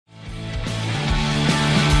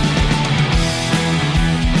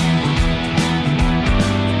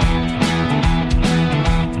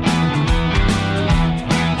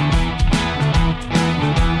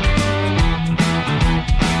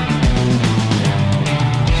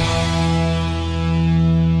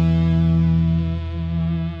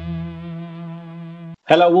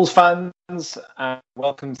Hello, Wolves fans, and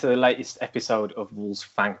welcome to the latest episode of Wolves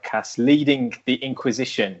Fancast, leading the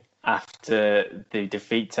Inquisition after the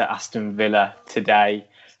defeat to Aston Villa today.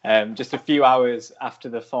 Just a few hours after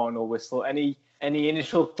the final whistle. Any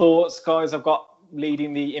initial thoughts, guys? I've got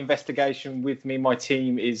leading the investigation with me. My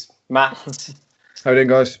team is Matt. How are you doing,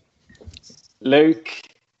 guys? Luke.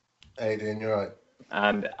 How you doing? You're right.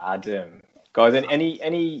 And Adam. Guys,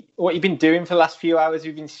 any what you've been doing for the last few hours?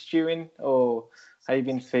 You've been stewing, or how you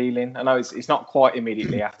been feeling? I know it's not quite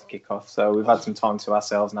immediately after kick-off, so we've had some time to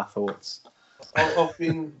ourselves and our thoughts. I've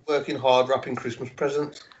been working hard wrapping Christmas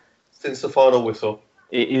presents since the final whistle.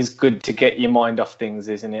 It is good to get your mind off things,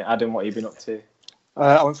 isn't it? Adam, what have you been up to?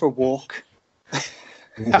 I went for a walk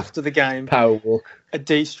after the game. Power walk. A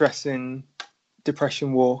de-stressing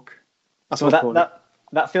depression walk. That's Well, what I call it.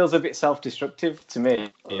 that feels a bit self-destructive to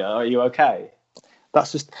me. Are you okay?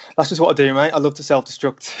 That's just what I do, mate. I love to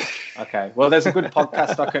self-destruct. Okay. Well, there's a good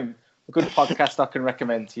podcast I can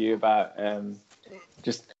recommend to you about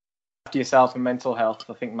just after yourself and mental health.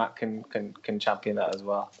 I think Matt can champion that as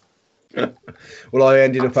well. Well, I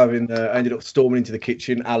ended up storming into the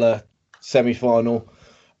kitchen a la semi-final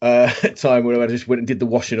time where I just went and did the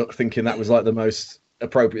washing up, thinking that was like the most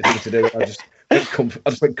appropriate thing to do. I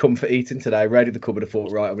just went comfort eating today. Raided the cupboard and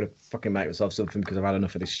thought, right, I'm going to fucking make myself something because I've had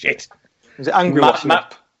enough of this shit. Was it angry washing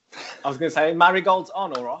up? I was going to say, Marigold's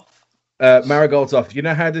on or off? Marigold's off. You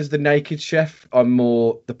know how there's the naked chef? I'm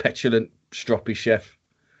more the petulant, stroppy chef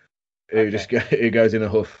who who goes in a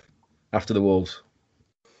huff after the Wolves.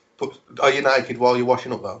 But are you naked while you're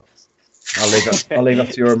washing up, though? I'll leave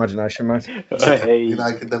that to your imagination, mate. Hey. You're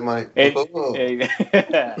naked then, mate.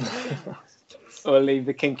 We'll leave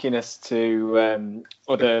the kinkiness to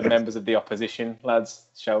other members of the opposition, lads,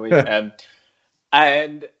 shall we?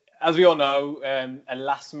 And as we all know, a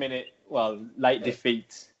last-minute, late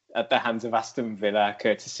defeat at the hands of Aston Villa,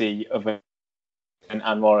 courtesy of an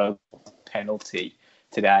Anwar penalty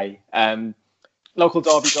today. Local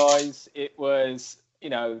derby, guys. It was,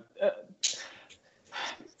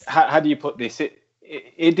 how do you put this?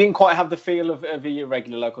 It didn't quite have the feel of a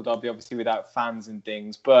regular local derby, obviously without fans and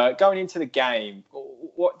things. But going into the game,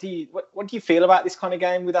 what do you feel about this kind of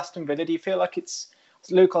game with Aston Villa? Do you feel like it's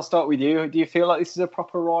Luke? I'll start with you. Do you feel like this is a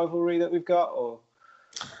proper rivalry that we've got, or?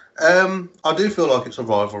 I do feel like it's a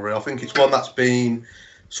rivalry. I think it's one that's been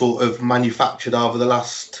sort of manufactured over the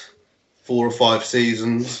last 4 or 5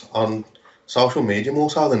 seasons on social media more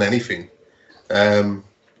so than anything.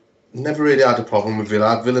 Never really had a problem with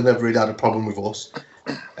Villa. Villa never really had a problem with us.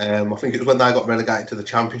 I think it was when they got relegated to the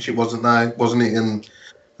Championship, wasn't it? And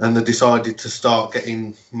then they decided to start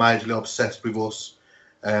getting majorly obsessed with us.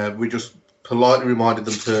 We just politely reminded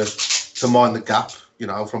them to mind the gap,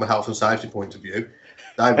 from a health and safety point of view.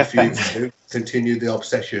 They refused to continue the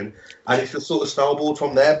obsession, and it's just sort of snowballed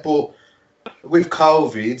from there. But with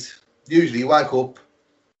COVID, usually you wake up,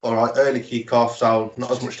 all right, early kick-off, so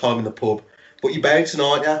not as much time in the pub. But you're begging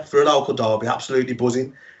tonight, yeah, for a local derby, absolutely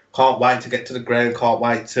buzzing. Can't wait to get to the ground, can't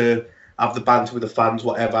wait to have the banter with the fans,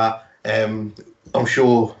 whatever. I'm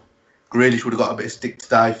sure Grealish would have got a bit of stick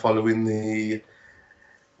today following the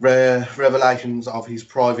revelations of his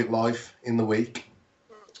private life in the week.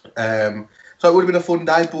 So it would have been a fun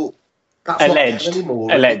day, but that's alleged. Not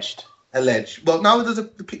anymore. Alleged. Well, no, there's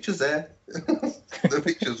the pictures there. The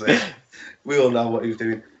pictures there. We all know what he was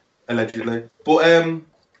doing, allegedly. But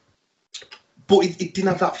it didn't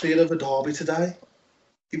have that feel of a derby today.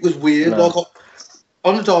 It was weird. No. Like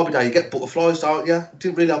on a derby day, you get butterflies, don't you? It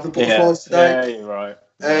didn't really have the butterflies today. Yeah, you're right.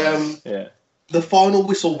 The final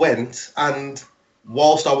whistle went, and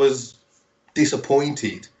whilst I was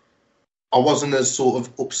disappointed, I wasn't as sort of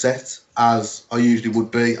upset as I usually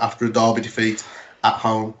would be after a derby defeat at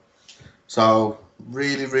home. So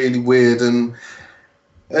really, really weird, and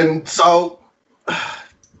so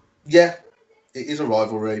yeah, it is a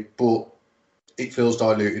rivalry, but it feels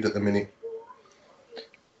diluted at the minute.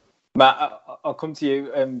 Matt, I'll come to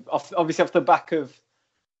you. Obviously, off the back of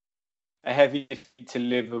a heavy defeat to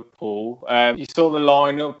Liverpool, you saw the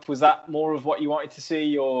lineup. Was that more of what you wanted to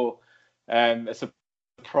see, or a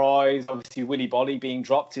surprise? Obviously, Willy Bolly being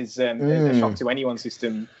dropped is a shock to anyone's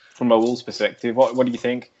system from a Wolves perspective. What do you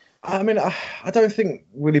think? I mean, I don't think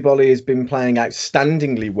Willy Bolly has been playing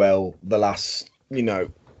outstandingly well the last,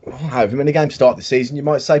 however many games start the season, you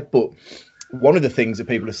might say. But one of the things that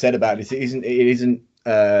people have said about it isn't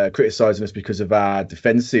criticising us because of our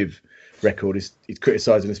defensive record. It's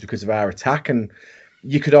criticising us because of our attack, and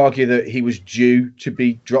you could argue that he was due to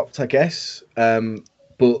be dropped, I guess.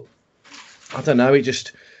 But I don't know.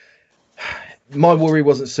 my worry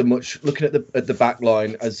wasn't so much looking at the back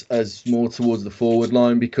line as more towards the forward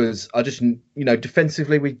line, because I just,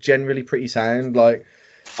 defensively we're generally pretty sound. Like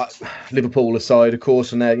Liverpool aside, of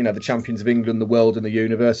course, and they're the champions of England, the world, and the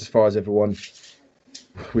universe as far as everyone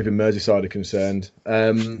within Merseyside are concerned.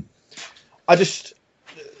 I just,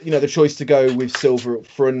 the choice to go with Silva up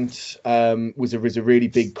front was a really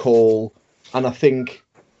big call, and I think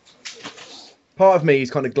part of me is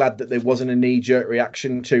kind of glad that there wasn't a knee-jerk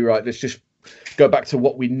reaction to, right, let's just go back to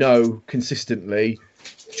what we know consistently,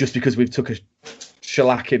 just because we've took a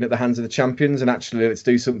shellacking at the hands of the champions, and actually let's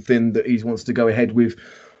do something that he wants to go ahead with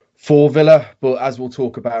for Villa. But as we'll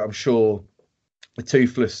talk about, I'm sure, the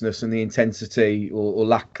toothlessness and the intensity or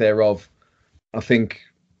lack thereof, I think,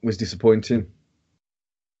 was disappointing.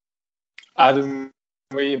 Adam,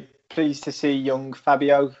 were you pleased to see young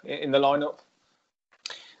Fabio in the lineup?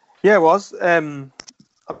 Yeah, it was. I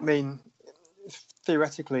mean,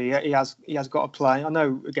 theoretically, he has got to play. I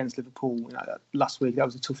know against Liverpool last week that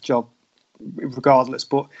was a tough job, regardless.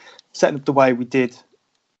 But setting up the way we did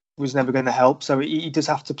was never going to help. So he does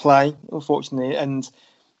have to play, unfortunately. And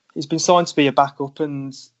he's been signed to be a backup,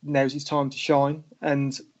 and now's his time to shine.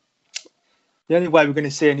 And the only way we're going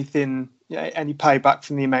to see anything, any payback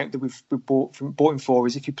from the amount that we've bought him for,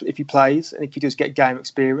 is if he plays and if he does get game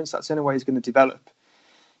experience. That's the only way he's going to develop.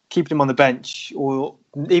 Keeping him on the bench or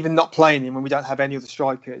even not playing him when we don't have any other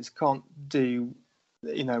strikers can't do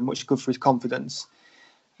much good for his confidence.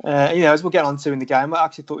 As we'll get on to in the game, I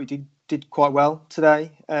actually thought he did quite well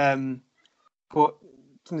today. But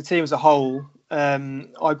from the team as a whole, I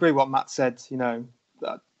agree with what Matt said.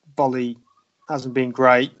 That Bolly hasn't been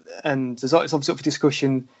great, and it's obviously up for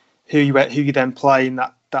discussion who you then play in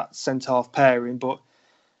that centre half pairing. But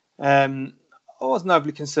I wasn't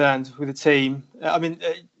overly concerned with the team. I mean,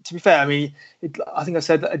 to be fair, I think I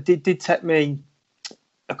said that it did take me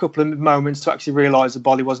a couple of moments to actually realise that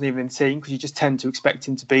Bolly wasn't even in the team, because you just tend to expect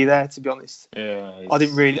him to be there, to be honest. Yeah, I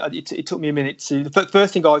didn't really. It took me a minute to. The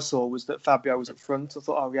first thing I saw was that Fabio was up front. I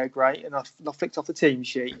thought, oh yeah, great, and I flicked off the team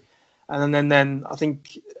sheet, and then I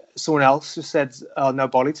think someone else just said, oh no,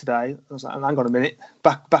 Bolly today. I was like, hang on a minute,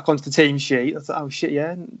 back onto the team sheet. I thought, oh shit,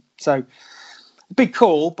 yeah. So big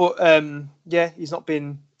call, but he's not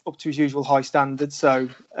been up to his usual high standards, so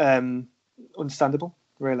understandable,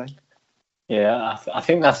 really. Yeah, I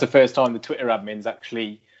think that's the first time the Twitter admins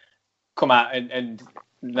actually come out and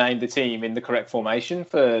named the team in the correct formation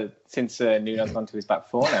since Nuno's gone to his back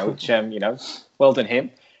four now, which well done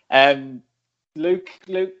him. Luke,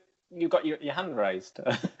 you've got your hand raised.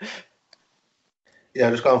 Yeah,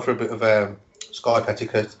 just going for a bit of Skype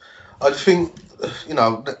etiquette. I just think,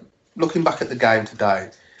 looking back at the game today,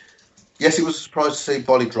 yes, it was a surprise to see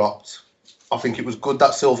Bolly dropped. I think it was good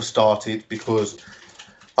that Silva started, because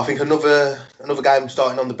I think another game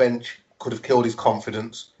starting on the bench could have killed his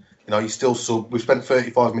confidence. You still sub. We've spent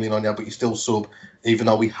 35 million on you, but you still sub, even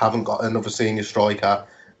though we haven't got another senior striker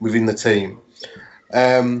within the team.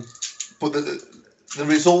 But the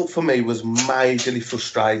result for me was majorly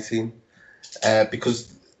frustrating,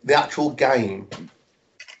 because the actual game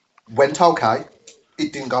went okay.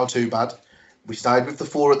 It didn't go too bad. We stayed with the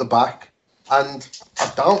four at the back, and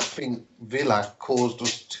I don't think Villa caused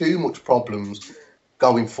us too much problems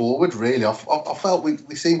going forward, really. I felt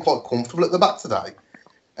we seemed quite comfortable at the back today.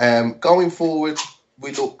 Going forward,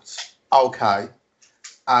 we looked okay.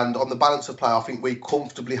 And on the balance of play, I think we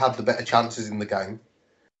comfortably had the better chances in the game.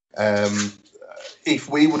 If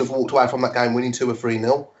we would have walked away from that game winning 2 or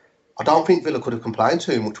 3-0, I don't think Villa could have complained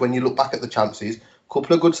too much when you look back at the chances. A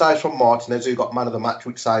couple of good saves from Martinez, who got man of the match,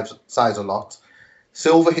 which saves a lot.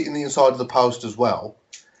 Silva hitting the inside of the post as well.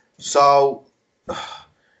 So,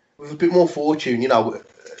 with a bit more fortune,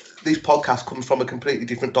 this podcast comes from a completely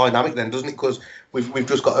different dynamic then, doesn't it? Because we've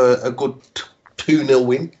just got a good 2-0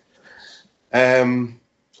 win.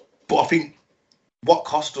 But I think what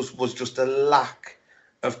cost us was just a lack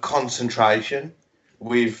of concentration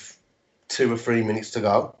with 2 or 3 minutes to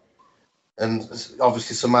go. And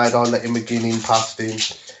obviously Semedo letting McGinn in past him.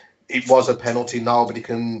 It was a penalty, nobody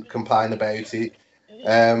can complain about it.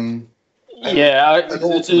 Luke,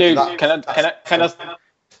 can I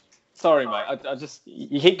sorry, mate. I just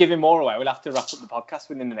you keep giving more away. We'll have to wrap up the podcast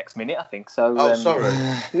within the next minute, I think. So. Oh, sorry.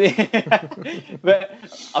 But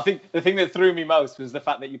I think the thing that threw me most was the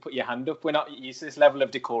fact that you put your hand up. We're not used to this level of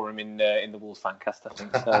decorum in the Wolves fancast, I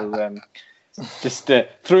think. So just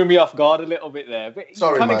threw me off guard a little bit there. But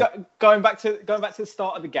sorry, mate. Going back to the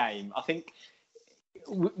start of the game, I think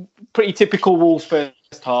pretty typical Wolves first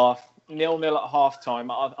half, 0-0 at half time.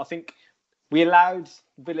 I think we allowed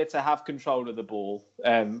Villa to have control of the ball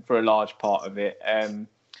for a large part of it. And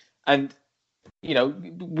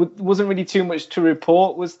wasn't really too much to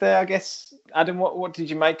report, was there? I guess, Adam, what did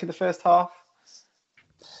you make of the first half?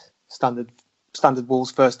 Standard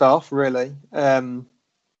Wolves first half, really. I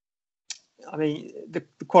mean, the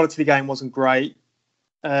quality of the game wasn't great.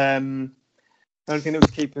 The only thing that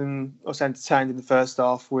was keeping us entertained in the first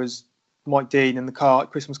half was Mike Dean and the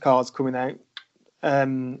Christmas cards coming out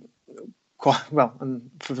quite well, and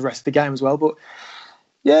for the rest of the game as well. But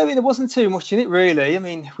yeah, I mean, there wasn't too much in it, really. I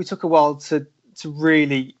mean, we took a while to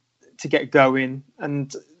really get going,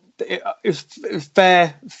 and it was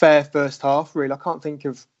fair first half, really. I can't think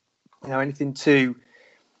of anything too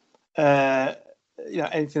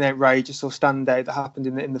anything outrageous or standout that happened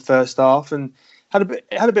in the first half, and it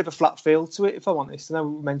had a bit of a flat feel to it, if I'm honest. I know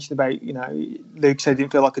we mentioned about Luke said it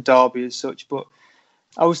didn't feel like a derby as such, but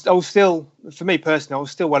I was still, for me personally, I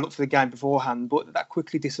was still well up for the game beforehand, but that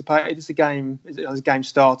quickly dissipated as the game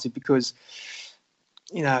started, because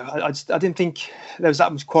I didn't think there was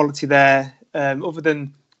that much quality there, other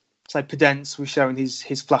than, say, Podence was showing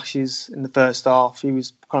his flashes in the first half. He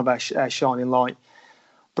was kind of a shining light,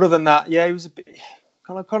 but other than that, yeah, he was a bit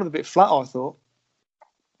kind of a bit flat, I thought.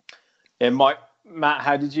 Yeah, Matt,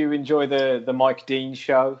 how did you enjoy the Mike Dean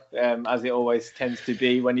show, as it always tends to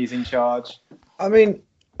be when he's in charge? I mean,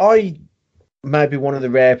 I may be one of the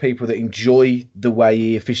rare people that enjoy the way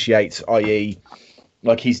he officiates, i.e.,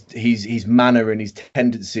 like his manner and his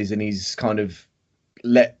tendencies, and he's kind of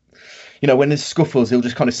when there's scuffles, he'll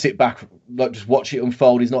just kind of sit back, like just watch it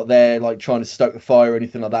unfold. He's not there like trying to stoke the fire or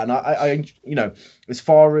anything like that. And I as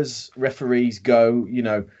far as referees go,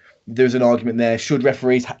 there's an argument there. Should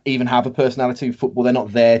referees even have a personality in football? They're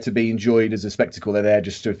not there to be enjoyed as a spectacle. They're there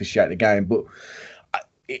just to officiate the game. But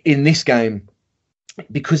in this game,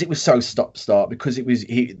 because it was so stop-start, because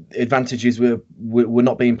advantages were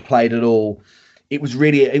not being played at all, it was a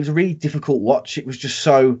really difficult watch. It was just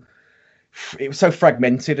so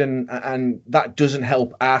fragmented, and that doesn't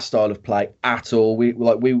help our style of play at all.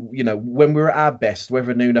 When we're at our best,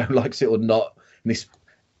 whether Nuno likes it or not, this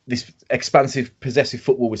expansive, possessive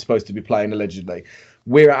football we're supposed to be playing, allegedly,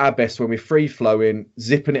 we're at our best when we're free-flowing,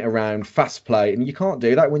 zipping it around, fast play, and you can't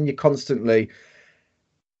do that when you're constantly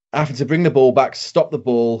having to bring the ball back, stop the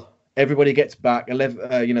ball, everybody gets back,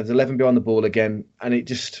 11, there's 11 behind the ball again, and it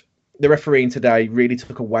just, the refereeing today really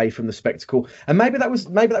took away from the spectacle. And maybe that was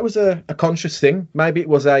a conscious thing. Maybe it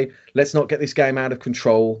was let's not get this game out of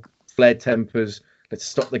control, flared tempers, let's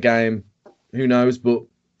stop the game. Who knows? But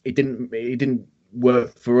it didn't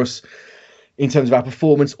work for us in terms of our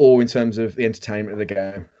performance or in terms of the entertainment of the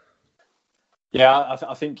game. Yeah,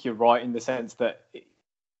 I think you're right in the sense that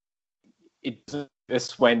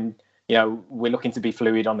it's when we're looking to be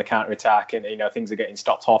fluid on the counter attack, and things are getting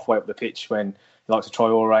stopped halfway up the pitch when the likes of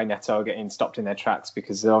Traoré, Neto are getting stopped in their tracks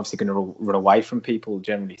because they're obviously going to run away from people,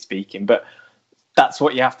 generally speaking. But that's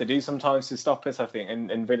what you have to do sometimes to stop us, I think,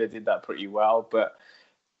 and Villa did that pretty well. But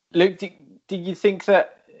Luke, did you think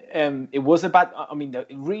that it was a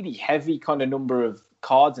really heavy kind of number of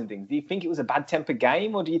cards and things? Do you think it was a bad-tempered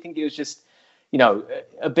game, or do you think it was just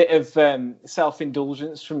a bit of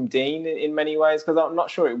self-indulgence from Dean in many ways? Because I'm not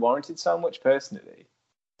sure it warranted so much, personally.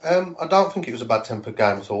 I don't think it was a bad-tempered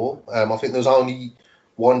game at all. I think there's only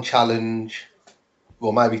one challenge,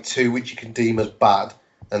 or maybe two, which you can deem as bad,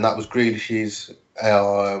 and that was Grealish's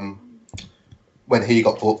when he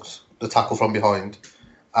got booked, the tackle from behind,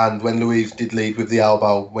 and when Luiz did lead with the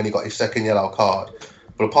elbow when he got his second yellow card.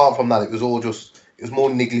 But apart from that, it was more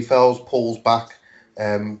niggly fouls, pulls back,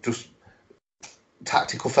 just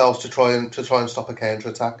tactical fouls to try and stop a counter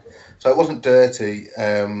attack. So it wasn't dirty.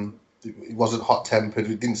 It wasn't hot-tempered.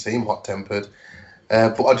 It didn't seem hot-tempered.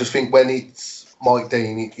 But I just think when it's Mike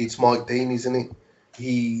Dean, it's Mike Dean, isn't it?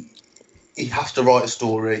 He has to write a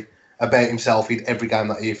story about himself in every game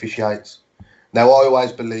that he officiates. Now, I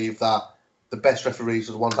always believe that the best referees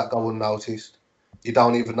are the ones that go unnoticed. You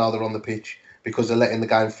don't even know they're on the pitch because they're letting the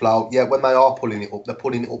game flow. Yeah, when they are pulling it up, they're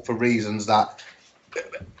pulling it up for reasons that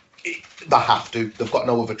they have to. They've got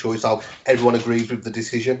no other choice. So everyone agrees with the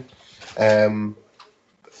decision. When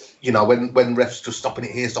refs just stopping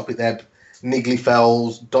it here, stopping it there, niggly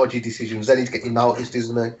fouls, dodgy decisions, then he's getting noticed,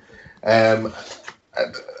 isn't he? I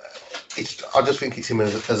just think it's him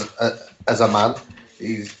as a man.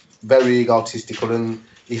 He's very egotistical, and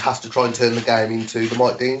he has to try and turn the game into the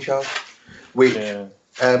Mike Dean show, which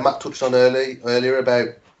Matt touched on earlier about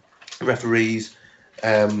referees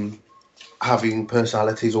having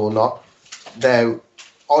personalities or not. Now,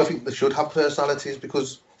 I think they should have personalities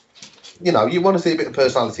because you want to see a bit of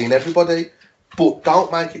personality in everybody, but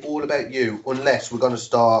don't make it all about you unless we're going to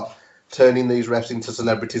start turning these refs into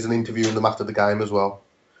celebrities and interviewing them after the game as well.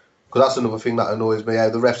 Because that's another thing that annoys me. How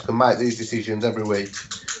the refs can make these decisions every week,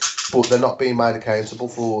 but they're not being made accountable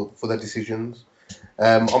for their decisions.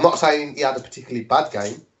 I'm not saying he had a particularly bad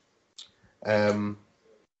game,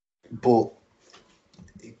 but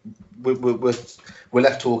we're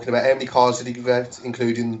left talking about how many cards did he give out,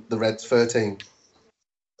 including the Reds 13.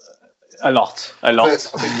 A lot.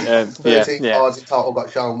 13 cards in total got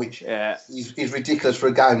shown, which is ridiculous for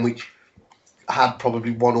a game which had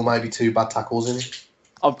probably one or maybe two bad tackles in it.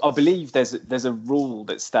 I believe there's a rule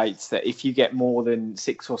that states that if you get more than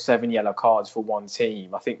 6 or 7 yellow cards for one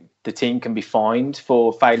team, I think the team can be fined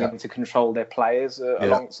for failing to control their players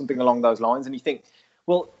something along those lines. And you think,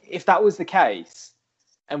 well, if that was the case,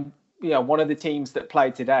 and one of the teams that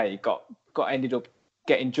played today ended up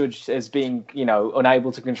getting judged as being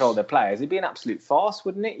unable to control their players, it'd be an absolute farce,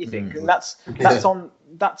 wouldn't it? You think, and that's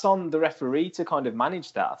on the referee to kind of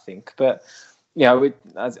manage that, I think, but.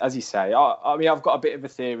 As you say, I mean, I've got a bit of a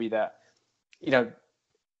theory that,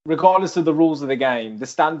 regardless of the rules of the game, the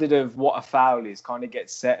standard of what a foul is kind of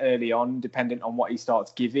gets set early on, dependent on what he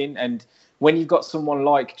starts giving. And when you've got someone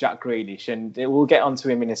like Jack Grealish, and we'll get onto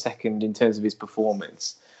him in a second in terms of his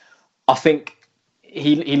performance, I think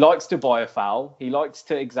he likes to buy a foul. He likes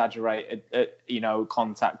to exaggerate,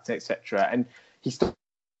 contact, etc. And he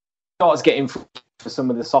starts getting for some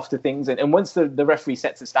of the softer things. And once the referee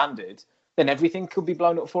sets a standard, then everything could be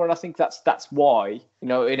blown up for. And I think that's why,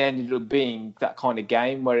 it ended up being that kind of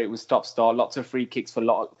game where it was stop-start, lots of free kicks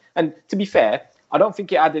and to be fair, I don't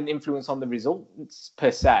think it had an influence on the results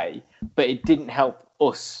per se, but it didn't help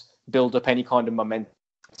us build up any kind of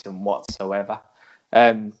momentum whatsoever.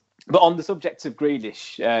 But on the subject of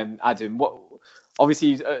Grealish, Adam, obviously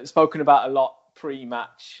you've spoken about a lot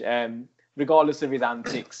pre-match, regardless of his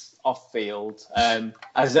antics off field,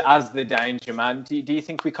 as the danger man, do you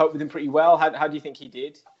think we coped with him pretty well? How do you think he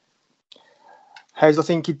did? How do I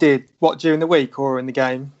think he did? What, during the week or in the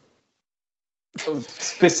game?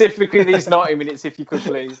 Specifically these 90 minutes, if you could,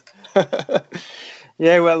 please.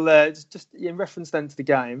 Yeah, well, just in reference then to the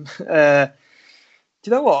game, do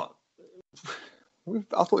you know what?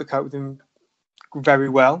 I thought we coped with him very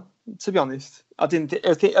well, to be honest. I didn't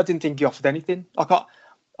think he offered anything.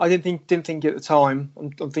 I didn't think at the time.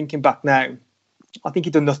 I'm thinking back now. I think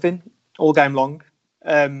he'd done nothing all game long.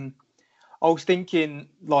 I was thinking,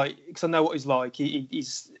 because I know what he's like.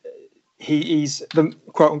 He's the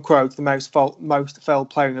quote unquote the most foul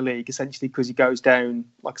player in the league, essentially because he goes down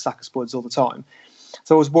like a sack of spuds all the time.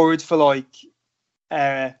 So I was worried for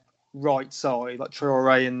right side, like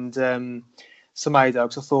Traore and Semedo,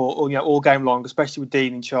 because I thought, all game long, especially with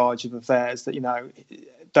Dean in charge of affairs, that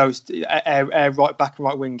those our right back and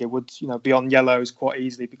right winger would be on yellows quite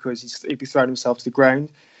easily because he'd be throwing himself to the ground.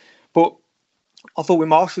 But I thought we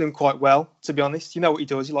marshalled him quite well, to be honest. You know what he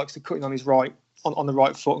does? He likes to cut in on his right on the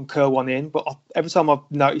right foot and curl one in. But every time I've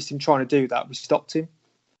noticed him trying to do that, we stopped him.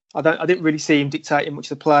 I didn't really see him dictating much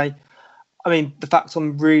of the play. I mean, the fact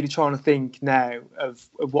I'm really trying to think now of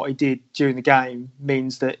what he did during the game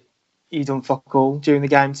means that he done fuck all during the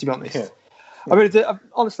game, to be honest. Yeah. I mean,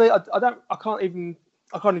 honestly, I can't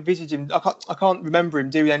envisage him. I can't remember him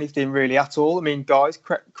doing anything really at all. I mean, guys,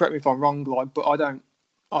 correct me if I'm wrong, but I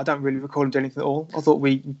don't really recall him doing anything at all. I thought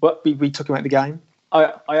we took him out of the game.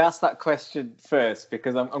 I asked that question first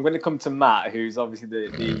because I'm going to come to Matt, who's obviously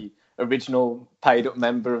the original paid-up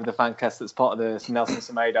member of the Fancast that's part of the Nelson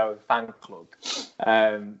Semedo fan club.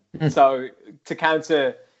 So to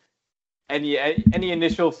counter any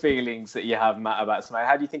initial feelings that you have, Matt, about Semedo,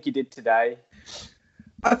 how do you think he did today?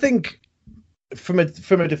 I think from a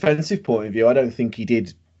defensive point of view, I don't think he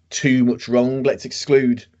did too much wrong. Let's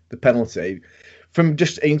exclude the penalty. From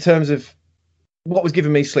just in terms of what was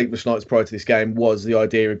giving me sleepless nights prior to this game was the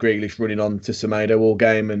idea of Grealish running on to Semedo all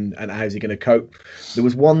game and how's he going to cope. There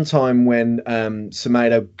was one time when Grealish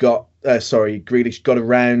got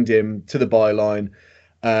around him to the byline,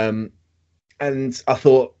 and I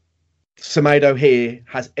thought Semedo here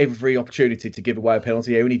has every opportunity to give away a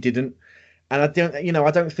penalty here, and he didn't. And I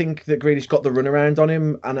don't think that Grealish got the runaround on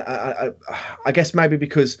him, and I guess maybe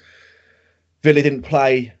because Villa didn't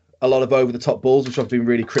play a lot of over-the-top balls, which I've been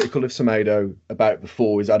really critical of Semedo about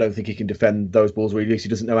before, is I don't think he can defend those balls really. He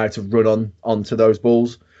doesn't know how to run onto those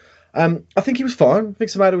balls. I think he was fine. I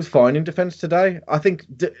think Semedo was fine in defence today. I think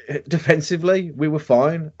defensively we were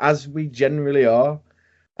fine, as we generally are.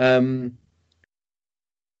 A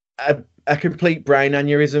complete brain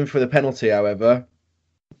aneurysm for the penalty, however,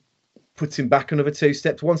 puts him back another 2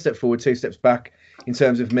 steps. 1 step forward, 2 steps back, in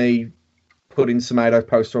terms of me putting Semedo's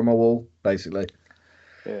poster on my wall, basically.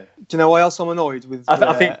 Yeah. Do you know why else I'm annoyed with?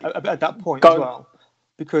 I think at that point as well,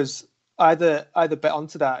 because I had a bet on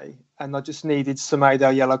today, and I just needed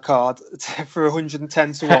Semedo yellow card for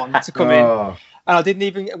 110 to 1 to come in. And I didn't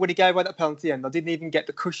even, when he gave away that penalty end, I didn't even get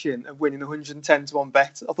the cushion of winning 110 to 1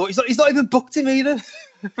 bet. I thought, he's not even booked him either.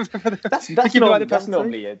 That's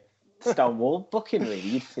normally a Stonewall booking, really.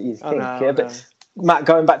 You'd think. But Matt,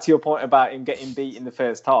 going back to your point about him getting beat in the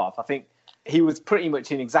first half, I think he was pretty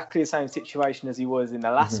much in exactly the same situation as he was in the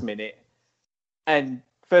last minute. And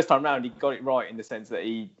first time round, he got it right in the sense that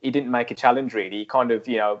he didn't make a challenge, really. He kind of,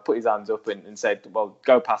 put his hands up and said, well,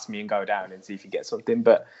 go past me and go down and see if you get something.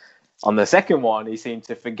 But on the second one, he seemed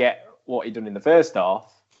to forget what he'd done in the first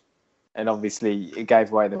half. And obviously, it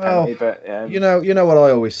gave away the penalty. But you know what I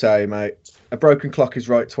always say, mate. A broken clock is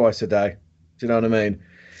right twice a day. Do you know what I mean?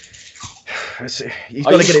 Are you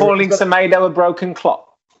calling Semedo a broken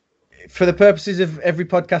clock? For the purposes of every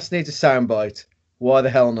podcast needs a soundbite. Why the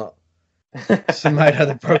hell not? Semedo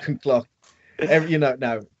the broken clock.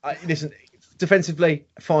 Listen. Defensively,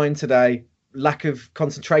 fine today. Lack of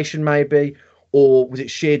concentration, maybe. Or was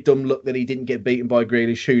it sheer dumb luck that he didn't get beaten by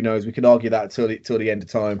Grealish? Who knows? We could argue that till the end of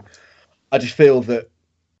time. I just feel that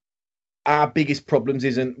our biggest problems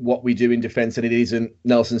isn't what we do in defence, and it isn't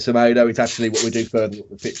Nelson Semedo. It's actually what we do further up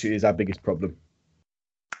the pitch is our biggest problem.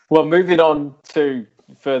 Well, moving on to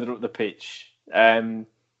further up the pitch,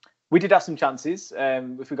 we did have some chances.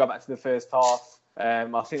 If we go back to the first half,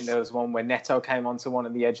 I think there was one where Neto came onto one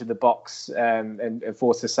at the edge of the box and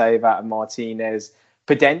forced a save out of Martinez.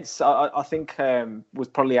 Podence, I think, was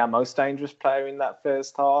probably our most dangerous player in that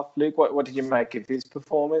first half. Luke, what did you make of his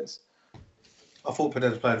performance? I thought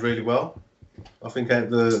Podence played really well. I think out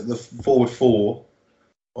the forward four,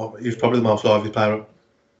 he was probably the most lively player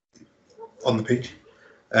on the pitch.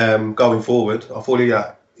 Going forward, I thought it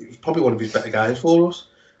was probably one of his better games for us.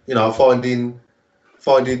 Finding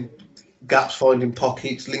gaps, finding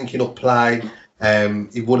pockets, linking up play.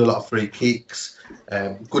 He won a lot of free kicks.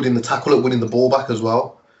 Good in the tackle at winning the ball back as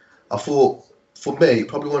well. I thought, for me,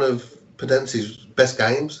 probably one of Podence's best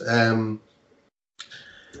games.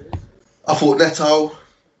 I thought Neto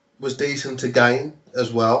was decent again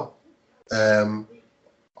as well. I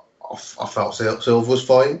felt Silva was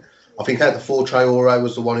fine. I think out the four, Traore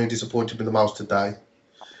was the one who disappointed me the most today.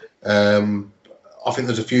 I think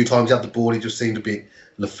there's a few times he had the ball, he just seemed a bit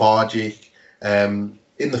lethargic. In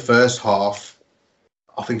the first half,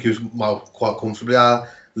 I think he was quite comfortably our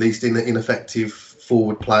least ineffective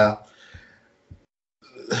forward player.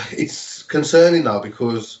 It's concerning now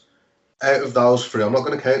because out of those three, I'm not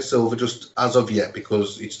going to count Silva just as of yet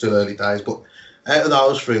because it's still early days, but out of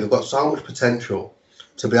those three, they've got so much potential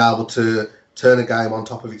to be able to turn a game on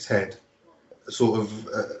top of its head, sort of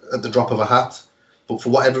at the drop of a hat. But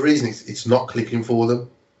for whatever reason, it's not clicking for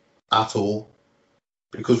them at all.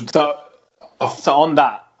 Because so on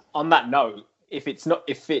that note, if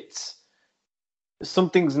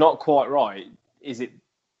something's not quite right, is it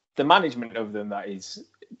the management of them that is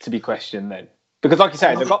to be questioned then? Because like you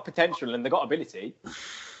say, they've got potential and they've got ability.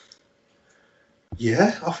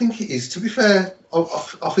 Yeah, I think it is. To be fair,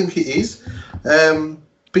 I think it is.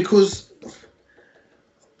 Because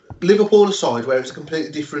Liverpool aside, where it's a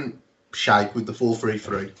completely different shape with the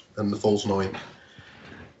 4-3-3 and the false 9,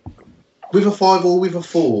 with a 5 or with a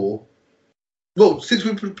 4, well, since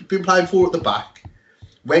we've been playing 4 at the back,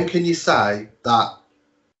 when can you say that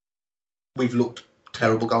we've looked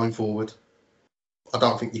terrible going forward? I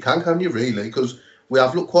don't think you can you, really? Because we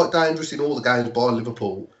have looked quite dangerous in all the games by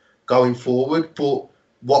Liverpool going forward, but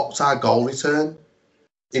what's our goal return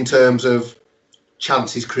in terms of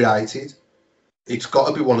chances created? It's got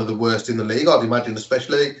to be one of the worst in the league, I'd imagine,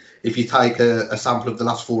 especially if you take a sample of the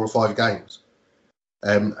last 4 or 5 games.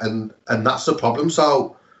 And that's the problem.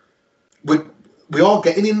 So we are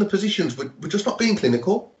getting in the positions, we're just not being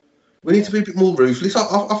clinical. We need to be a bit more ruthless,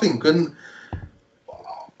 I think. And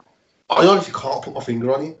I honestly can't put my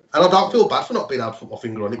finger on it. And I don't feel bad for not being able to put my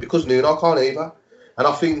finger on it because Nuno can't either. And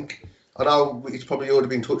I know it's probably already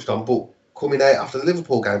been touched on, but coming out after the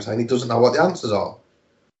Liverpool game saying he doesn't know what the answers are,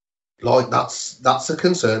 like that's a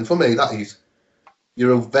concern for me, that is.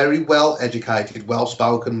 You're a very well-educated,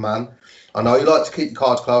 well-spoken man. I know you like to keep your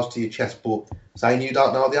cards close to your chest, but saying you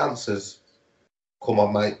don't know the answers, come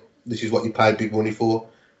on, mate. This is what you paid big money for.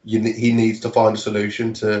 He needs to find a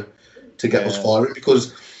solution to get us firing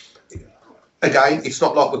because, again, it's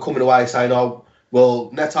not like we're coming away saying, oh, well,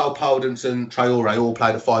 Neto, Podence and Traore all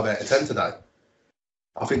played a 5 out of 10 today.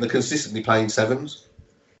 I think they're consistently playing 7s.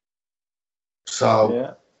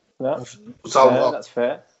 So, that's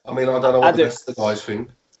fair. I mean, I don't know what the rest of the guys think.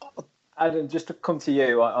 Adam, just to come to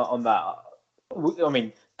you on that, I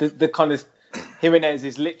mean, the kind of Jimenez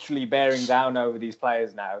is literally bearing down over these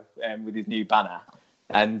players now with his new banner.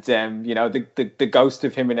 And the ghost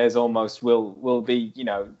of Jimenez almost will be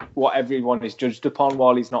what everyone is judged upon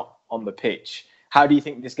while he's not on the pitch. How do you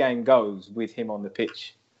think this game goes with him on the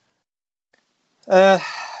pitch? I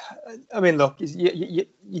mean, look, you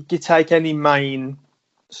take any main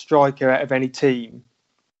striker out of any team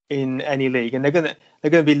in any league, and they're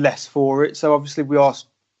gonna be less for it. So obviously we are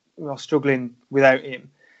struggling without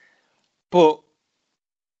him. But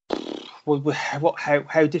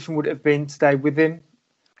how different would it have been today with him?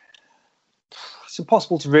 It's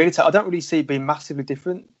impossible to really tell. I don't really see it being massively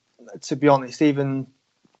different, to be honest, even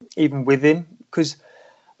with him, because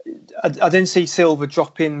I didn't see Silva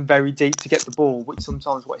drop in very deep to get the ball, which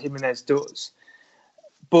sometimes what Jimenez does.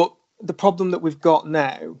 But the problem that we've got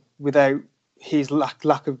now, without his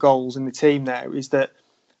lack of goals in the team now, is that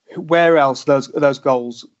where else are those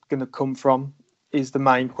goals going to come from is the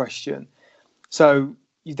main question. So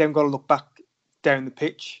you've then got to look back down the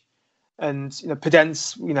pitch. And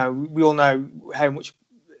Podence, we all know how much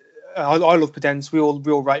I love Podence. We all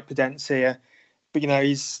rate Podence here, but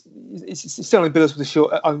he's only been with us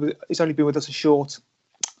He's only been with us a short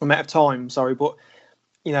amount of time. Sorry, but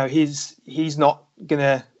he's not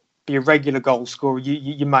gonna be a regular goal scorer.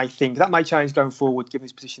 You may think that may change going forward, given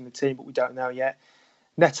his position in the team, but we don't know yet.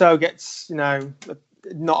 Neto gets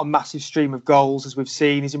not a massive stream of goals as we've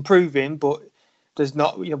seen. He's improving, but there's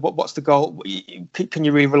not, what's the goal? Can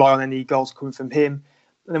you really rely on any goals coming from him?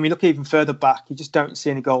 And then we look even further back, you just don't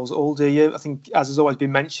see any goals at all, do you? I think, as has always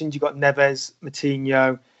been mentioned, you've got Neves,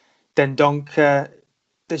 Moutinho, Dendoncker.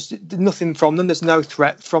 There's nothing from them. There's no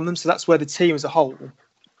threat from them. So that's where the team as a whole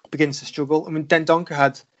begins to struggle. I mean, Dendoncker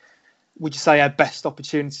had, would you say, our best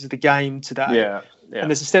opportunities of the game today? Yeah.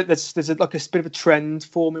 And there's a bit of a trend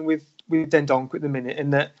forming with Dendoncker at the minute, in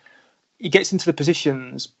that he gets into the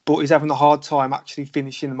positions, but he's having a hard time actually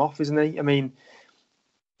finishing them off, isn't he? I mean,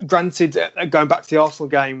 granted, going back to the Arsenal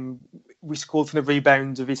game, we scored from the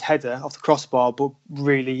rebound of his header off the crossbar, but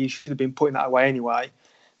really he should have been putting that away anyway.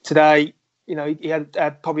 Today, he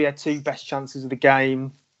had probably had two best chances of the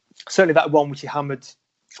game. Certainly that one which he hammered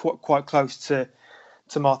quite close to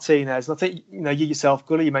Martinez. And I think, you yourself,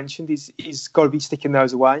 Gully, you mentioned he's got to be sticking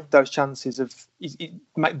those away. Those chances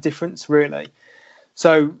make a difference, really.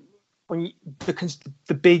 So the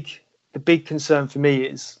big concern for me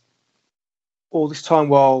is all this time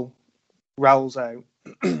while Raul's out,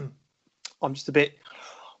 I'm just a bit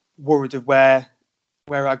worried of where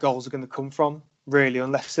our goals are going to come from, really,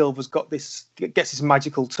 unless Silva's gets this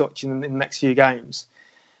magical touch in the next few games,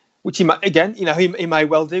 which he might, again, he may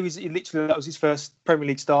well do. That was his first Premier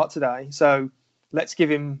League start today, so let's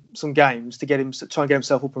give him some games to try and get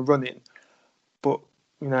himself up and running. But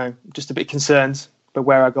just a bit concerned about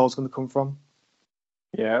where our goals are going to come from.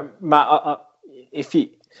 Yeah, Matt, if you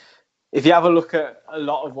have a look at a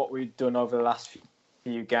lot of what we've done over the last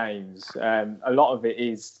few games, a lot of it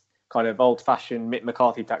is kind of old-fashioned Mick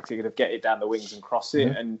McCarthy tactic of get it down the wings and cross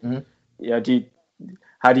it. Mm-hmm. And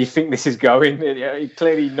how do you think this is going?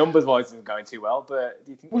 Clearly, numbers-wise, isn't going too well. But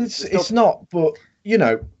do you think? Well, it's not. But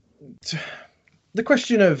the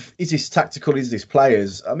question of is this tactical? Is this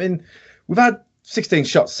players? I mean, we've had 16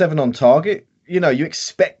 shots, 7 on target. You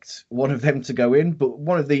expect one of them to go in, but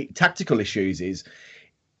one of the tactical issues is,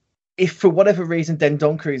 if for whatever reason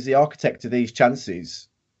Dendoncker is the architect of these chances,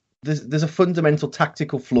 there's a fundamental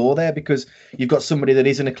tactical flaw there, because you've got somebody that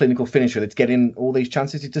isn't a clinical finisher that's getting all these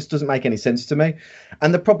chances. It just doesn't make any sense to me.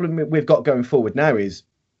 And the problem we've got going forward now is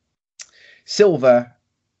Silva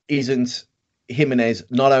isn't Jimenez,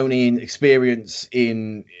 not only in experience,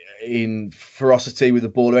 in ferocity with the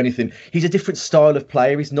ball or anything. He's a different style of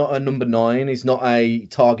player. He's not a number 9. He's not a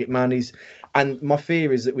target man. And my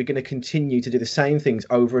fear is that we're going to continue to do the same things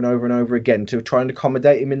over and over and over again to try and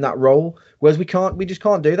accommodate him in that role. Whereas we just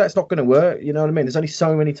can't do that. It's not going to work. You know what I mean? There's only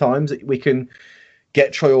so many times that we can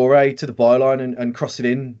get Traore to the byline and cross it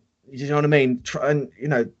in. You know what I mean?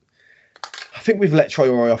 I think we've let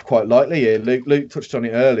Traore off quite lightly here. Luke touched on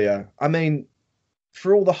it earlier. I mean,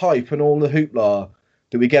 for all the hype and all the hoopla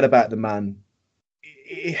that we get about the man,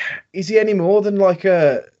 is he any more than like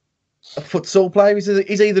a futsal player?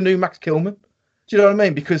 Is he the new Max Kilman? Do you know what I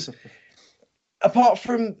mean? Because apart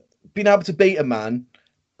from being able to beat a man,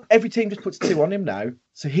 every team just puts 2 on him now.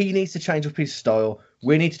 So he needs to change up his style.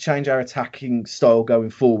 We need to change our attacking style going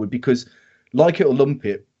forward, because like it or lump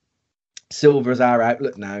it, Silva is our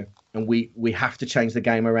outlet now, and we have to change the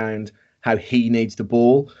game around how he needs the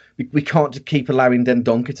ball. We can't just keep allowing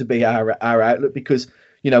Dendoncker to be our outlet, because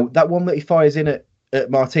that one that he fires in at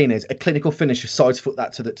Martinez, a clinical finisher, sides foot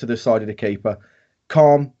that to the side of the keeper,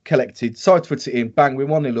 calm, collected, side foots it in, bang, we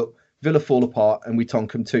 1-0 up, Villa fall apart, and we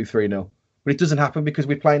tonk them 2-3-0. But it doesn't happen because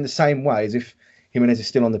we're playing the same way as if Jimenez is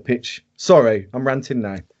still on the pitch. Sorry, I'm ranting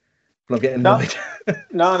now, but I'm getting annoyed.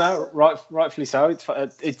 No, rightfully so.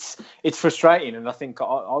 It's frustrating, and I think I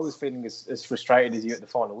was feeling as frustrated as you at the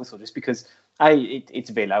final whistle, just because it's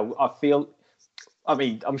Villa. I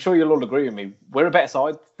mean, I'm sure you'll all agree with me. We're a better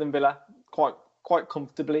side than Villa, quite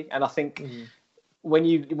comfortably, and I think. When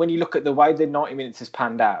you look at the way the 90 minutes has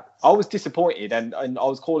panned out, I was disappointed, and I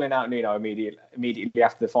was calling out Nuno immediately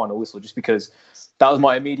after the final whistle, just because that was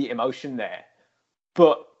my immediate emotion there.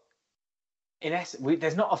 But in essence,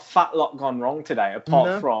 there's not a fat lot gone wrong today,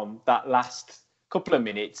 apart from that last couple of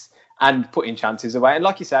minutes and putting chances away. And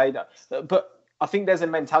like you say, but I think there's a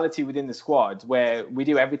mentality within the squad where we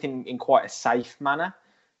do everything in quite a safe manner.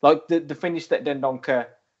 Like the finish that Dendoncker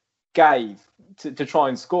gave to try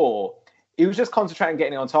and score, he was just concentrating on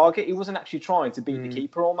getting it on target. He wasn't actually trying to beat the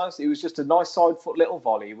keeper almost. It was just a nice side foot little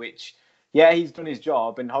volley, which, he's done his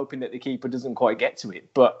job and hoping that the keeper doesn't quite get to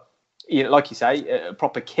it. But, like you say, a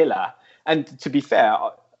proper killer. And to be fair,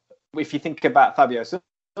 if you think about Fabio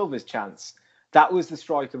Silva's chance, that was the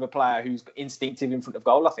strike of a player who's instinctive in front of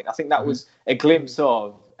goal, I think. I think that was a glimpse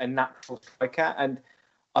of a natural striker. And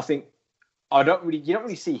I think you don't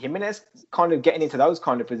really see Jimenez kind of getting into those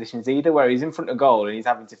kind of positions either, where he's in front of goal and he's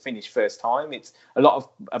having to finish first time. It's a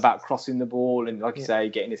lot about crossing the ball and, like you say,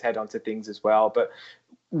 getting his head onto things as well. But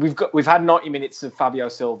we've had 90 minutes of Fabio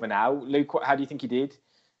Silva now. Luke, how do you think he did?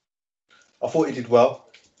 I thought he did well.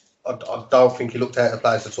 I don't think he looked out of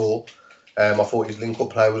place at all. I thought his link-up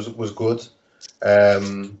play was good.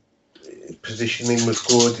 Positioning was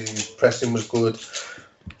good. His pressing was good.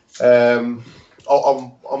 I'm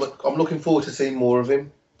looking forward to seeing more of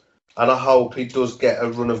him, and I hope he does get a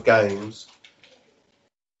run of games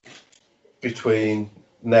between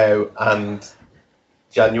now and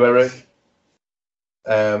January.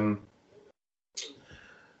 And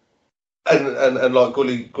like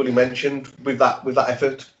Gully mentioned, with that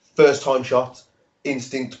effort, first time shot,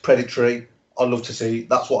 instinct, predatory. I love to see.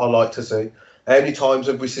 That's what I like to see. How many times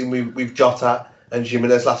have we seen with Jota and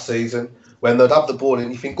Jimenez last season when they'd have the ball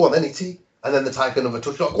and you think, go on then, Itty, and then they take another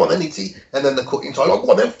touch, like, go on then, Itty, and then they cut inside, like,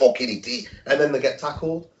 go on then, fucking Itty, and then they get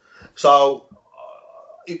tackled. So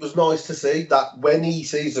it was nice to see that when he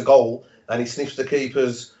sees a goal and he sniffs the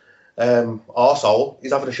keeper's arsehole,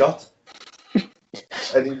 he's having a shot.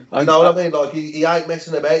 And you know what I mean? Like, he ain't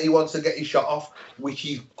messing about. He wants to get his shot off, which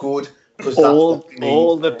is good.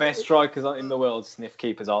 All the best strikers in the world sniff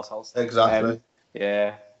keepers' arseholes. Exactly.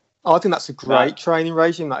 Yeah. I think that's a great training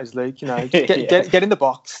regime, that is, Luke. You know, get in the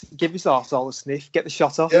box, give his arsehole a sniff, get the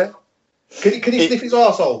shot off. Yeah. Can he sniff his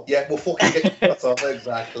arsehole? Yeah, well, fucking get his shot off.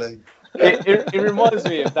 Exactly. It reminds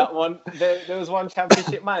me of that one. There was one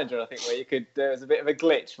Championship Manager, I think, where there was a bit of a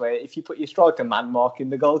glitch where if you put your striker man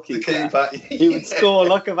marking the goalkeeper, he would score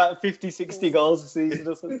like about 50, 60 goals a season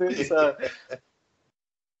or something. So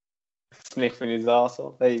sniffing his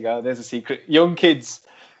arsehole. There you go. There's a secret. Young kids.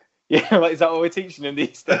 Yeah, like, is that what we're teaching them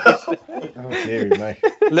these days? Oh, dear me.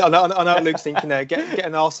 I know what Luke's thinking there. Get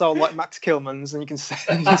an arsehole like Max Kilman's and you can sniff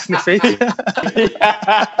it.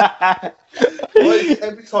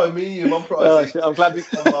 Every time me and you, I'm glad we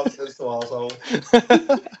can laugh against the arsehole.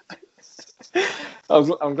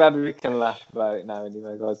 I'm glad we can laugh about it now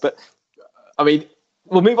anyway, guys. But, I mean,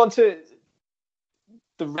 we'll move on to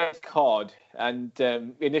the red card. And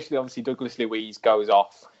initially, obviously, Douglas Luiz goes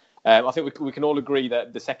off. I think we can all agree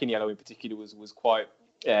that the second yellow in particular was quite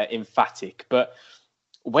emphatic. But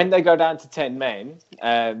when they go down to 10 men,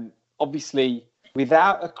 obviously,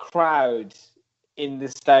 without a crowd in the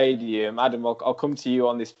stadium, Adam, I'll come to you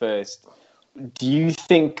on this first. Do you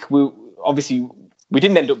think we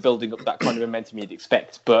didn't end up building up that kind of momentum you'd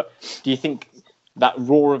expect, but do you think that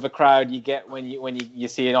roar of a crowd you get when you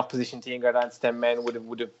see an opposition team go down to 10 men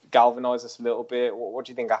would have galvanised us a little bit? What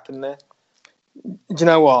do you think happened there? Do you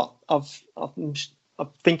know what? I'm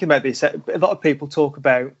thinking about this. A lot of people talk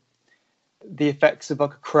about the effects of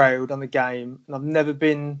like a crowd on the game, and I've never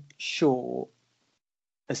been sure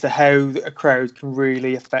as to how a crowd can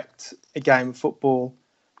really affect a game of football.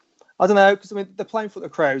 I don't know, because I mean they're playing for the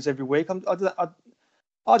crowds every week.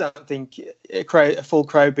 I don't think a full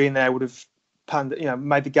crowd being there would have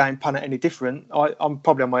made the game pan out any different. I'm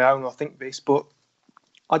probably on my own. I think this, but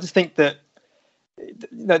I just think that.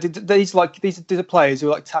 These are players who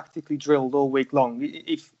are like tactically drilled all week long.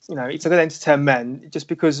 If they go down to 10 men, just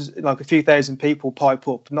because like a few thousand people pipe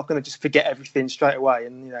up, I'm not going to just forget everything straight away,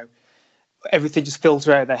 and everything just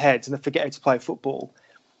filter out of their heads and they forget how to play football.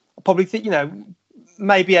 I probably think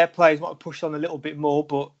maybe our players might have pushed on a little bit more,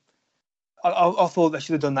 but I thought they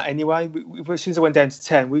should have done that anyway. As soon as I went down to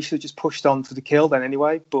 10, we should have just pushed on for the kill then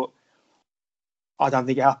anyway. But I don't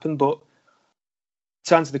think it happened. But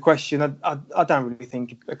to answer the question, I don't really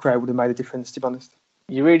think a crowd would have made a difference, to be honest.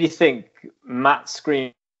 You really think Matt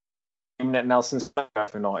screaming at Nelson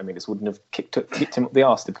for 90 minutes wouldn't have kicked him up the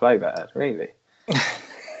arse to play better? Really?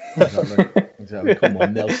 Exactly. Come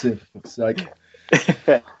on, Nelson, for fuck's sake.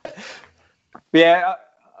 Yeah,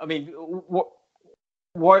 I mean,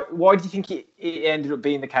 why do you think it ended up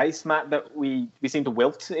being the case, Matt, that we seem to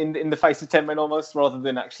wilt in the face of 10 men almost, rather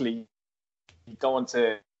than actually go on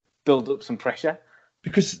to build up some pressure?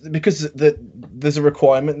 Because there's a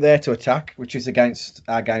requirement there to attack, which is against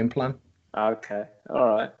our game plan. Okay, all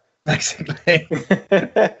right. Basically,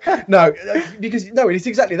 no, it's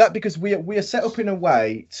exactly that. Because we are set up in a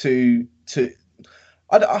way to.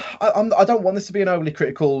 I don't want this to be an overly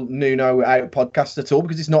critical Nuno out podcast at all,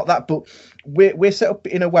 because it's not that. But we're set up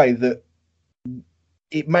in a way that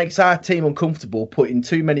it makes our team uncomfortable putting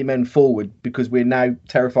too many men forward, because we're now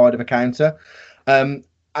terrified of a counter.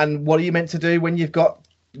 And what are you meant to do when you're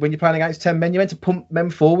playing against 10 men? You're meant to pump men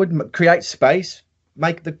forward, create space,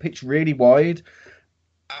 make the pitch really wide,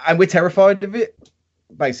 and we're terrified of it.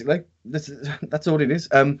 Basically, that's all it is.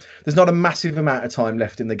 There's not a massive amount of time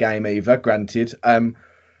left in the game either. Granted,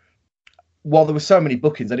 while there were so many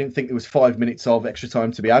bookings, I didn't think there was 5 minutes of extra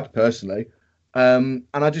time to be had personally. And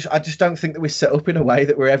I just don't think that we're set up in a way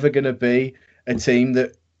that we're ever going to be a team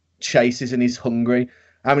that chases and is hungry.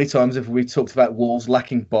 How many times have we talked about Wolves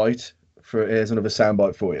lacking bite? Here's another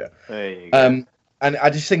soundbite for you. There you go. And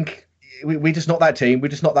I just think we're just not that team. We're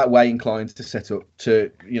just not that way inclined to set up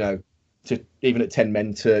to even at 10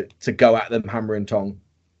 men to go at them hammer and tong.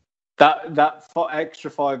 That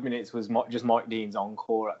extra 5 minutes was just Mike Dean's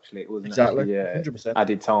encore. Actually, it wasn't exactly. Actually, 100%.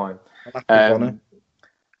 Added time.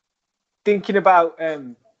 Thinking about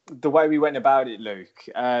the way we went about it, Luke.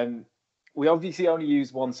 We obviously only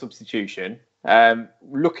used one substitution.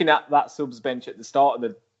 Looking at that subs bench at the start of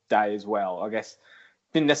the day as well, I guess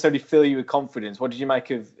didn't necessarily fill you with confidence. What did you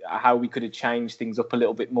make of how we could have changed things up a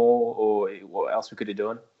little bit more, or what else we could have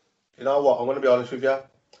done? You know what? I'm going to be honest with you.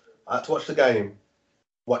 I had to watch the game,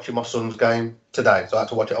 watching my son's game today. So I had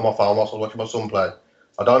to watch it on my phone whilst I was watching my son play.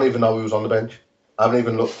 I don't even know who was on the bench. I haven't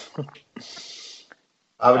even looked.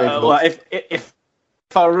 Well, if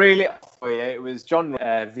I really for you, it was John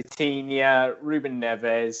Vitinha, Ruben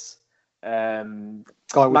Neves,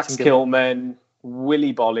 Max Kilman,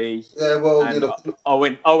 Willy Bolly, and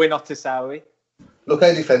Owen Otasowie. Look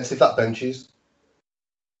how defensive that bench is.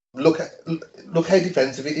 Look how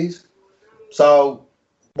defensive it is. So,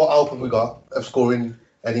 what hope have we got of scoring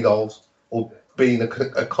any goals or being a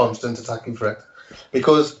constant attacking threat?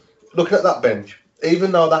 Because looking at that bench,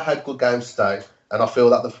 even though they had good games today, and I feel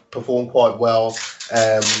that they've performed quite well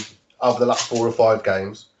over the last 4 or 5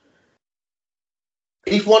 games,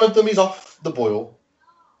 if one of them is off the boil,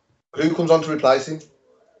 who comes on to replace him?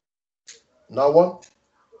 No one.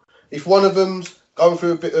 If one of them's going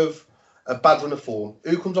through a bit of a bad run of form,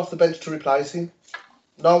 who comes off the bench to replace him?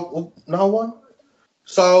 No one.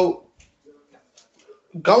 So,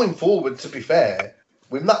 going forward, to be fair,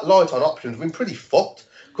 with that light on options, we're pretty fucked,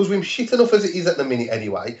 because we're shit enough as it is at the minute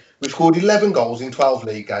anyway. We've scored 11 goals in 12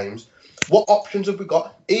 league games. What options have we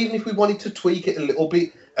got? Even if we wanted to tweak it a little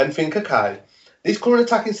bit and think, okay, this current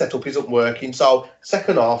attacking setup isn't working, so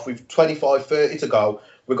second half, with 25, 30 to go,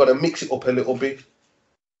 we've got to mix it up a little bit.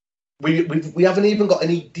 We haven't even got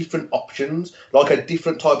any different options, like a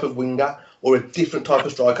different type of winger or a different type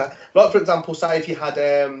of striker. Like, for example, say if you had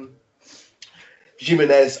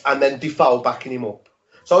Jimenez and then Defoe backing him up.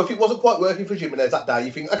 So if it wasn't quite working for Jimenez that day,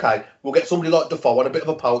 you think, okay, we'll get somebody like Defoe on, a bit of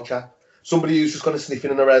a poacher, somebody who's just kind of sniffing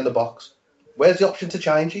and around the box. Where's the option to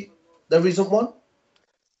change it? There isn't one.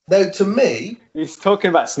 Now, to me... He's talking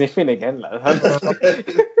about sniffing again, lad.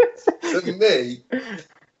 To me,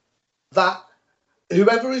 that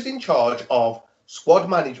whoever is in charge of squad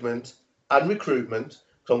management and recruitment,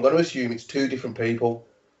 so I'm going to assume it's 2 different people,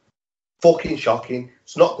 fucking shocking.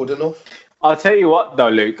 It's not good enough. I'll tell you what, though,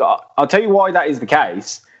 Luke. I'll tell you why that is the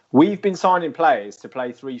case. We've been signing players to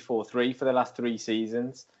play 3-4-3 for the last 3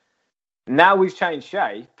 seasons. Now we've changed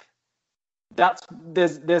shape.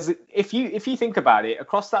 If you think about it,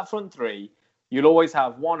 across that front 3, you'll always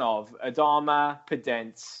have one of Adama,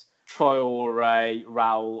 Podence, Traore,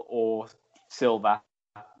 Raul, or Silva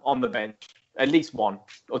on the bench. At least 1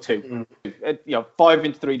 or 2. 5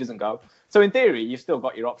 into 3 doesn't go. So in theory, you've still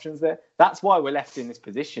got your options there. That's why we're left in this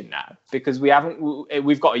position now, because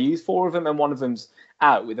we've got to use 4 of them, and one of them's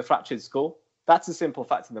out with a fractured skull. That's a simple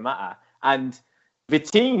fact of the matter. And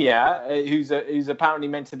Vitinha, who's apparently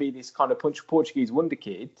meant to be this kind of Portuguese wonder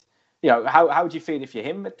kid, how would you feel if you're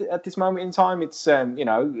him at this moment in time? It's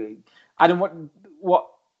Adam,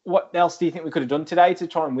 what else do you think we could have done today to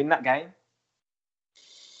try and win that game?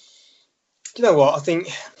 you know what? I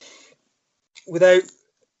think without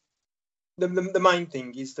the main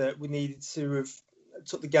thing is that we needed to have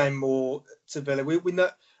took the game more to Villa. We know,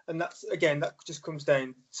 and that's again that just comes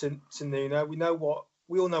down to Nuno. We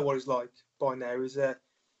all know what he's like by now.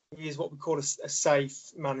 He is what we call a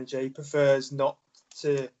safe manager. He prefers not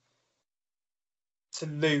to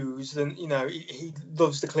lose, and he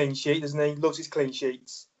loves the clean sheet, doesn't he? He loves his clean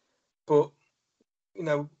sheets, but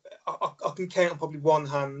I can count on probably one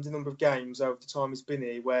hand the number of games over the time he's been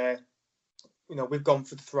here where we've gone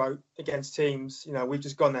for the throat against teams. We've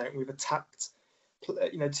just gone out and we've attacked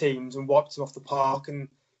teams and wiped them off the park, and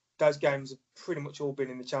those games have pretty much all been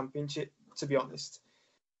in the Championship, to be honest.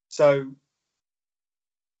 So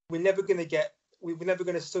we're never going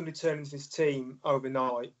to suddenly turn into this team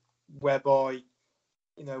overnight whereby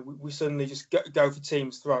we suddenly just go for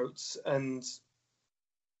teams' throats and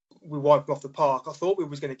we wipe them off the park. I thought we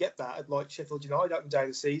was going to get that at like Sheffield United opening day of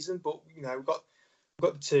the season, but we got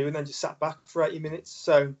the two and then just sat back for 80 minutes.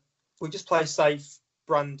 So we just play a safe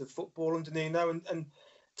brand of football under Nuno, and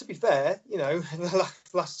to be fair, in the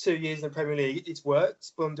last 2 years in the Premier League, it's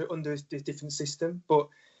worked, but under a different system. But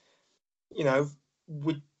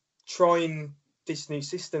we're trying this new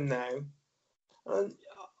system now, and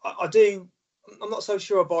I'm not so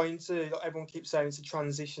sure I buy into. Everyone keeps saying it's a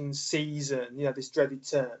transition season. This dreaded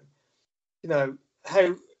term.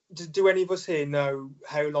 How do any of us here know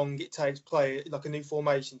how long it takes like a new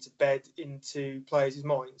formation to bed into players'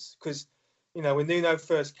 minds? Because when Nuno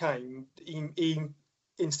first came, he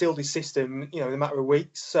instilled his system in a matter of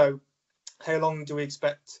weeks. So how long do we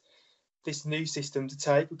expect this new system to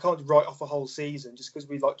take? We can't write off a whole season just because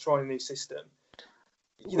we like trying a new system.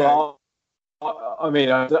 Well, I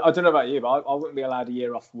mean, I don't know about you, but I wouldn't be allowed a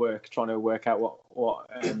year off work trying to work out what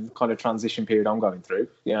kind of transition period I'm going through.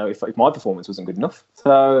 If my performance wasn't good enough.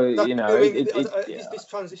 So this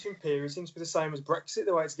transition period seems to be the same as Brexit.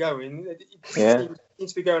 The way it's going, it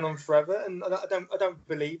seems to be going on forever, and I don't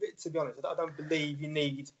believe it. To be honest, I don't believe you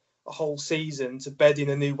need a whole season to bed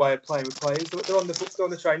in a new way of playing with players. They're on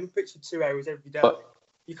the training pitch for 2 hours every day.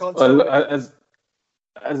 You can't.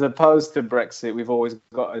 As opposed to Brexit, we've always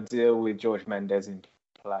got to deal with George Mendes in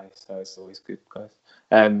play, so it's always good, guys.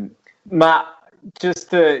 Matt, just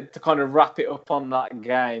to kind of wrap it up on that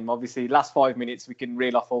game, obviously, last 5 minutes, we can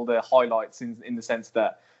reel off all the highlights in the sense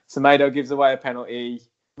that Semedo gives away a penalty,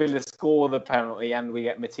 Villa score the penalty, and we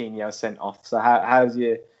get Moutinho sent off. So how's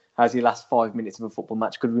your last 5 minutes of a football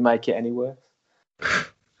match? Could we make it any worse?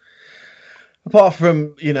 Apart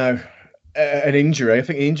from, an injury. I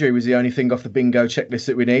think the injury was the only thing off the bingo checklist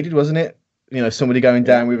that we needed, wasn't it? Somebody going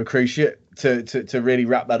down with a cruciate to really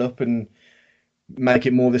wrap that up and make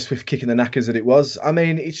it more the swift kick in the knackers that it was. I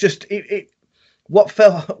mean, it's just what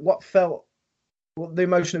the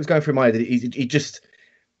emotion that was going through my head.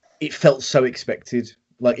 It felt so expected.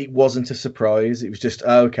 Like it wasn't a surprise. It was just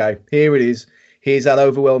okay. Here it is. Here's that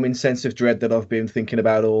overwhelming sense of dread that I've been thinking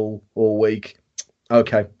about all week.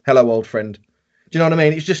 Okay, hello, old friend. Do you know what I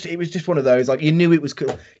mean? It was just one of those, like you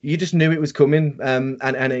just knew it was coming, and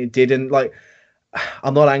it didn't. Like,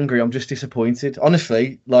 I'm not angry. I'm just disappointed.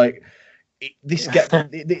 Honestly, like this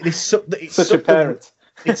such a parent.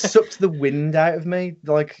 It sucked the wind out of me,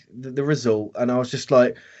 like the result, and I was just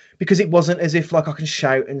like, because it wasn't as if like I can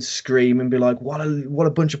shout and scream and be like, what a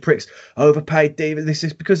bunch of pricks, overpaid David. This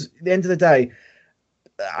is because at the end of the day,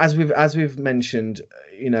 as we've mentioned,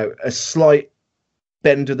 a slight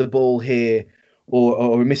bend of the ball here.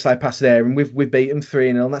 Or a misled pass there, and we've beaten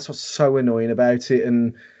 3-0, and that's what's so annoying about it.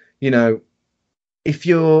 And if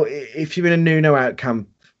you're in a Nuno out camp,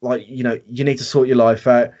 like you need to sort your life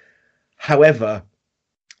out. However,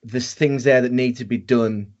 there's things there that need to be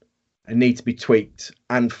done and need to be tweaked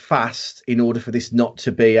and fast in order for this not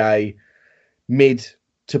to be a mid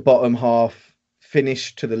to bottom half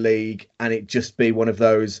finish to the league, and it just be one of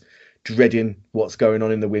those dreading what's going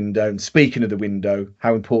on in the window. And speaking of the window,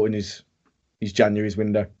 how important is January's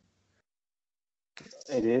window?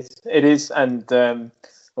 It is, and I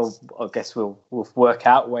guess we'll work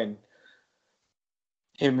out when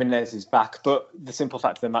Jimenez is back. But the simple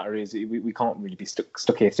fact of the matter is, we can't really be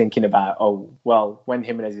stuck here thinking about, oh well, when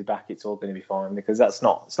Jimenez is back, it's all going to be fine, because it's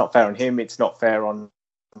not fair on him. It's not fair on,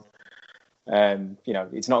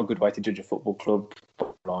 it's not a good way to judge a football club.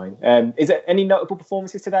 Line. Is there any notable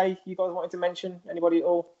performances today you guys wanted to mention? Anybody at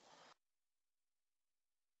all?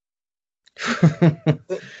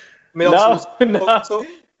 We talked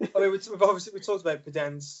about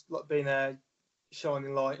Pedence being a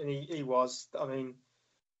shining light, and he was. I mean,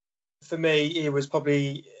 for me, he was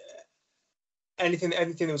probably anything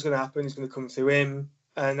that was going to happen is going to come through him.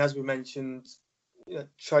 And as we mentioned,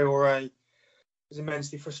 Traore was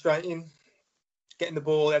immensely frustrating. getting the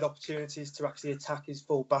ball. He had opportunities to actually attack his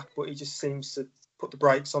full back, but he just seems to put the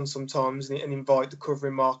brakes on sometimes and invite the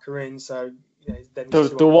covering marker in. So then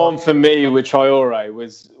the one for me with Traore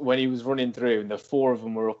was when he was running through and the four of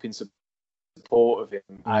them were up in support of him,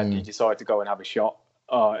 and he decided to go and have a shot.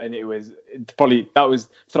 And that was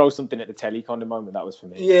throw something at the telly kind of moment. That was for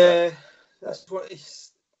me. Yeah, that's what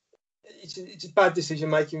it's a bad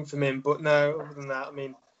decision making from him. But no, other than that, I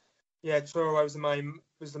mean, yeah, Traore was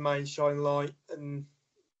the main shining light, and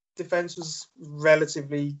defence was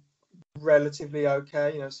relatively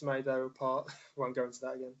okay. Semedo apart. Won't go into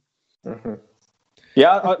that again. Mm-hmm.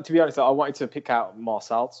 Yeah, to be honest, I wanted to pick out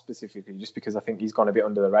Marcel specifically, just because I think he's gone a bit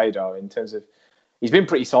under the radar in terms of he's been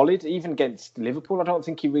pretty solid, even against Liverpool. I don't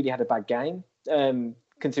think he really had a bad game,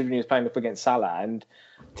 considering he was playing up against Salah. And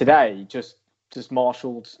today, just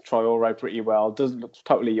marshalled Traore pretty well. Does look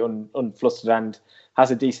totally unflustered and has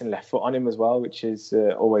a decent left foot on him as well, which is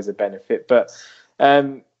always a benefit. But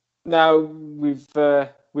now we've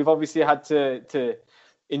obviously had to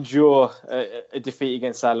endure a defeat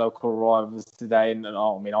against our local rivals today. And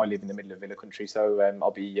I live in the middle of Villa country, so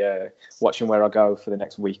I'll be watching where I go for the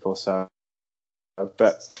next week or so.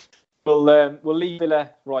 But we'll leave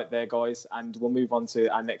Villa right there, guys, and we'll move on to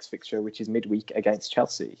our next fixture, which is midweek against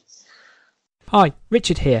Chelsea. Hi,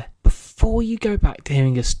 Richard here. Before you go back to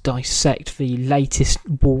hearing us dissect the latest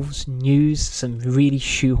Wolves news, some really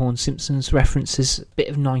shoehorned Simpsons references, a bit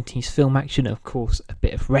of 90s film action, and of course a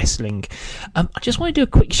bit of wrestling, I just want to do a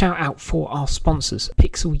quick shout out for our sponsors,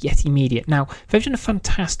 Pixel Yeti Media. Now, they've done a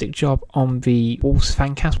fantastic job on the Wolves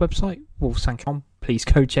Fancast website, wolvesfancast.com. Please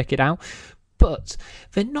go check it out. But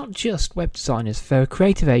they're not just web designers, they're a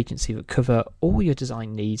creative agency that cover all your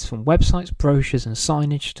design needs, from websites, brochures and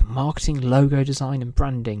signage to marketing, logo design and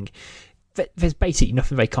branding. There's basically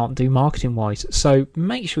nothing they can't do marketing-wise, so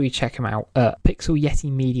make sure you check them out at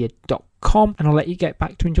pixelyetimedia.com, and I'll let you get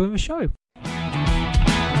back to enjoying the show.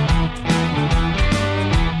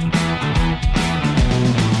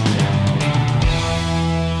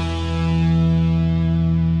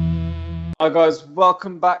 Hi guys,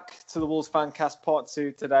 welcome back to the Wolves Fancast Part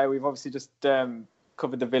 2 today. We've obviously just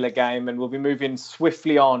covered the Villa game, and we'll be moving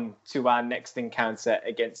swiftly on to our next encounter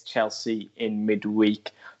against Chelsea in midweek.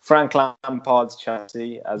 Frank Lampard's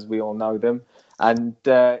Chelsea, as we all know them, and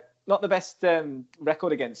not the best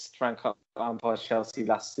record against Frank Lampard's Chelsea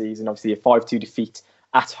last season. Obviously a 5-2 defeat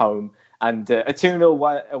at home and a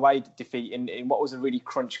 2-0 away defeat in what was a really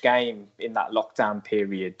crunch game in that lockdown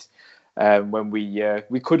period. When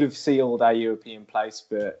we could have sealed our European place,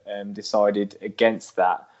 but decided against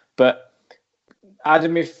that. But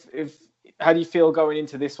Adam, how do you feel going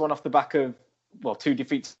into this one off the back of 2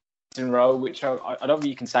 defeats in a row, which I don't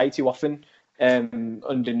think you can say too often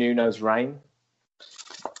under Nuno's reign?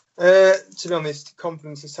 To be honest,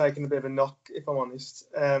 confidence has taken a bit of a knock, if I'm honest.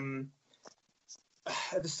 At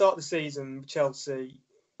the start of the season, Chelsea,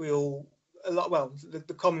 the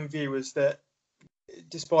common view was that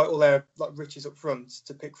despite all their riches up front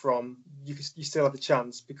to pick from, you still have a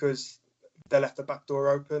chance because they left the back door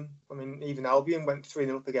open. I mean, even Albion went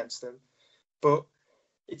 3-0 up against them. But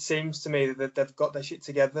it seems to me that they've got their shit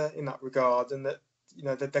together in that regard, and that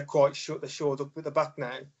that they're quite short. They're shored up at the back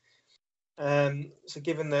now. So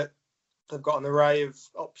given that they've got an array of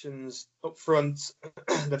options up front,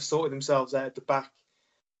 they've sorted themselves out at the back.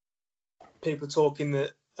 People talking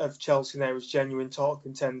of Chelsea now as genuine title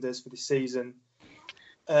contenders for this season.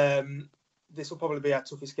 This will probably be our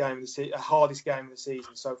toughest game of the season, our hardest game of the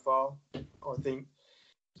season so far, I think,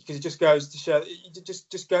 because it just goes to show,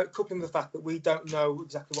 coupling the fact that we don't know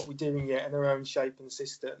exactly what we're doing yet in our own shape and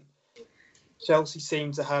system. Chelsea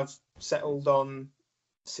seem to have settled on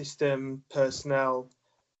system, personnel.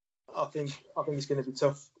 I think it's going to be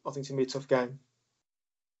tough. I think it's going to be a tough game.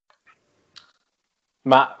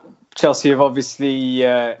 Matt, Chelsea have obviously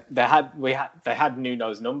they had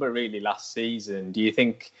Nuno's number really last season. Do you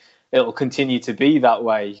think it'll continue to be that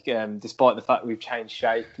way, despite the fact we've changed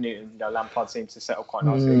shape? Lampard seems to settle quite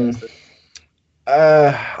nicely against it.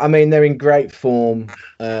 I mean, they're in great form.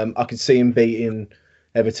 I can see him beating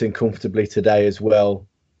Everton comfortably today as well.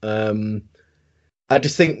 I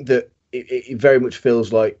just think that it very much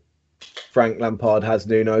feels like Frank Lampard has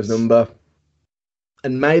Nuno's number.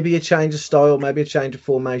 And maybe a change of style, maybe a change of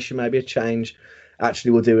formation, maybe a change actually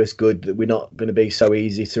will do us good. That we're not going to be so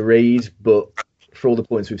easy to read. But for all the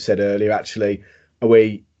points we've said earlier, actually, are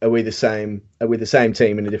we the same? Are we the same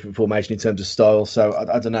team in a different formation in terms of style? So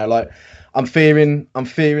I don't know. Like I'm fearing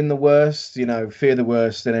the worst. Fear the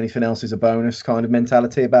worst, and anything else is a bonus kind of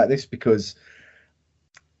mentality about this, because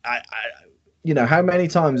how many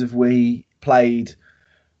times have we played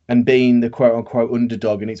and being the quote unquote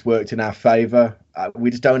underdog, and it's worked in our favour. We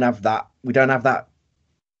just don't have that. We don't have that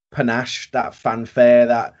panache, that fanfare,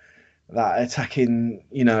 that attacking,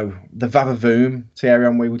 the vavavoom, Thierry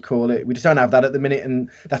we would call it. We just don't have that at the minute, and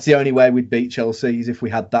that's the only way we'd beat Chelsea is if we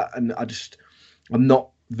had that. And I'm not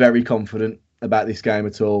very confident about this game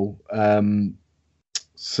at all.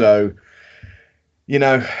 So,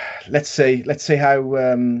 let's see how.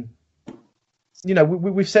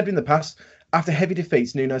 We've said in the past, after heavy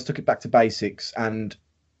defeats, Nuno's took it back to basics and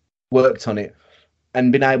worked on it,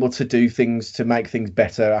 and been able to do things to make things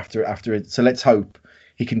better after it. So let's hope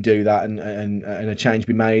he can do that and a change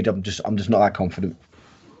be made. I'm just not that confident.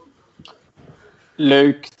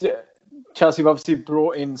 Luke, Chelsea have obviously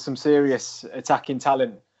brought in some serious attacking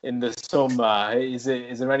talent in the summer. Is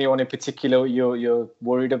there anyone in particular you're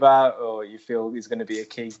worried about, or you feel is going to be a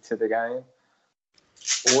key to the game?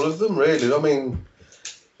 All of them, really. I mean,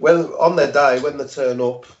 on their day, when they turn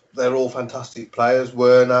up, they're all fantastic players.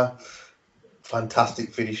 Werner,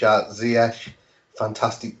 fantastic finisher. Ziyech,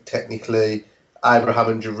 fantastic technically. Abraham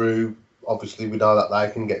and Giroud, obviously we know that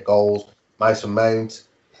they can get goals. Mason Mount.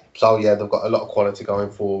 So, yeah, they've got a lot of quality going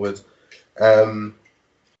forward.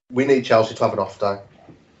 We need Chelsea to have an off day.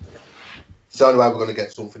 It's the only way we're going to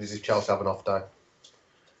get something is if Chelsea have an off day.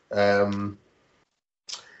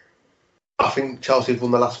 I think Chelsea have won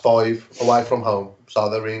the last 5 away from home. So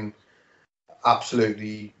they're in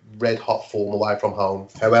absolutely red-hot form away from home.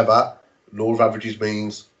 However, law of averages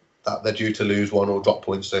means that they're due to lose one or drop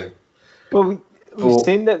points soon. Well, we've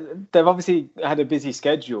seen that they've obviously had a busy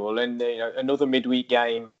schedule, and another midweek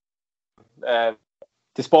game,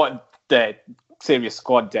 despite their serious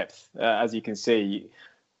squad depth, as you can see,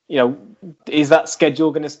 is that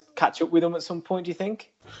schedule going to catch up with them at some point, do you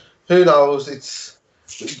think? Who knows?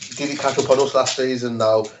 Did it catch up on us last season?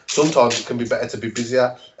 No. Sometimes it can be better to be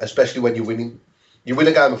busier, especially when you're winning. You win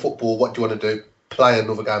a game of football, what do you want to do? Play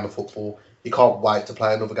another game of football. You can't wait to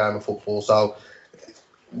play another game of football. So,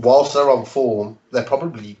 whilst they're on form, they're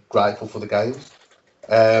probably grateful for the games.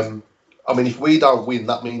 I mean, if we don't win,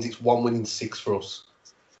 that means it's 1 win in 6 for us,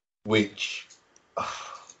 which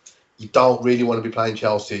you don't really want to be playing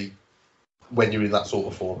Chelsea when you're in that sort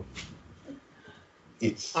of form.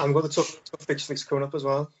 And we've got the tough fixture list coming up as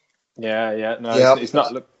well. Yeah. No, it's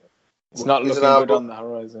not looking good on the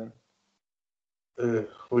horizon.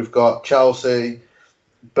 We've got Chelsea,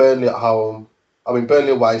 Burnley at home.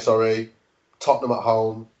 Burnley away, sorry. Tottenham at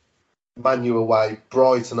home. Man U away.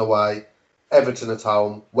 Brighton away. Everton at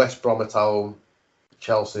home. West Brom at home.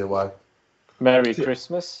 Chelsea away. Merry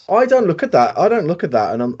Christmas. I don't look at that,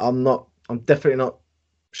 and I'm definitely not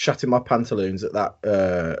shutting my pantaloons at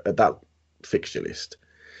that fixture list.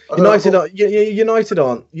 United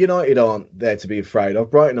aren't there to be afraid of.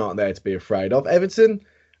 Brighton aren't there to be afraid of. Everton,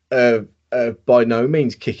 by no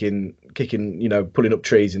means kicking, pulling up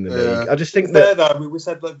trees in the league. I just think that though, we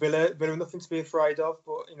said like Villa nothing to be afraid of,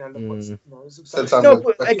 but no.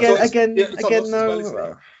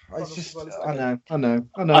 It's just I know.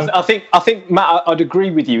 I think Matt, I'd agree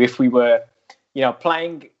with you if we were,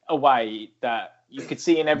 playing away that you could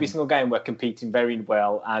see in every single game we're competing very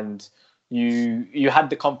well, and you had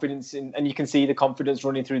the confidence and you can see the confidence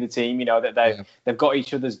running through the team. That they've got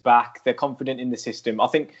each other's back. They're confident in the system. I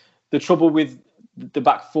think the trouble with the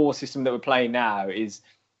back 4 system that we're playing now is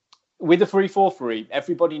with the 3-4-3.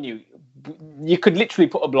 Everybody knew you could literally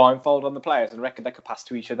put a blindfold on the players and reckon they could pass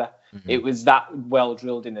to each other. Mm-hmm. It was that well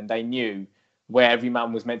drilled in, and they knew where every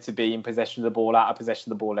man was meant to be in possession of the ball, out of possession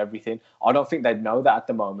of the ball, everything. I don't think they'd know that at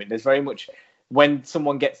the moment. There's very much when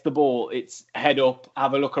someone gets the ball, it's head up,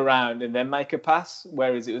 have a look around, and then make a pass.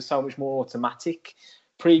 Whereas it was so much more automatic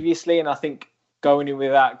previously, and I think going in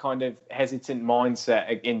with that kind of hesitant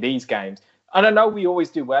mindset in these games. And I know we always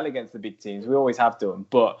do well against the big teams. We always have done.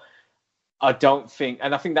 But I don't think...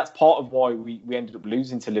 And I think that's part of why we ended up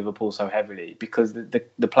losing to Liverpool so heavily, because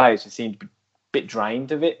the players just seemed a bit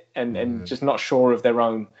drained of it and just not sure of their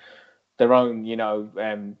own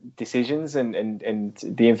decisions and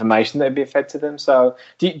the information that would be fed to them. So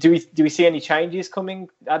do we see any changes coming,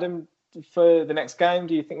 Adam, for the next game?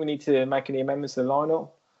 Do you think we need to make any amendments to the lineup?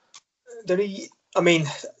 To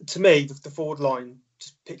me, the forward line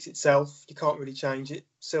just picks itself. You can't really change it.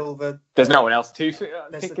 Silva. There's no one else to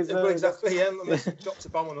pick, is there? Exactly, yeah. Unless he drops a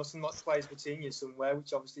bomb on us and plays Coutinho somewhere,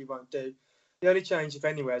 which obviously he won't do. The only change, if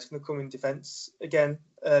anywhere, is going to come in defence again.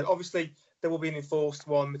 Obviously, there will be an enforced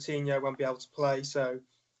one. Moutinho won't be able to play, so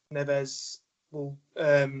Neves will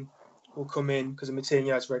come in because of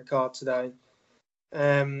Moutinho's red card today.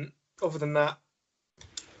 Other than that,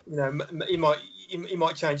 he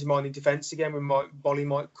might change his mind in defence again. Bolly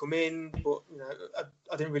might come in, but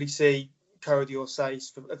I didn't really see Cody or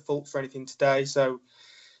Sace at fault for anything today. So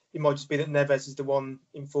it might just be that Neves is the one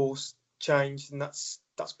enforced change, and that's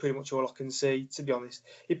pretty much all I can see, to be honest.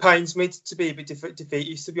 It pains me to be a bit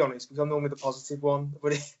defeatist, to be honest, because I'm normally the positive one.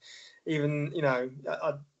 But even,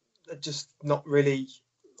 I just not really.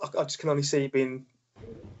 I just can only see it being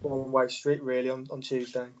one-way street, really, on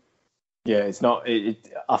Tuesday. Yeah, it's not.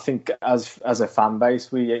 I think as a fan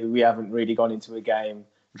base, we haven't really gone into a game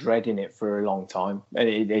dreading it for a long time, and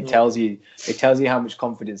it tells you how much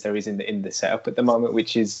confidence there is in the setup at the moment,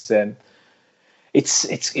 which is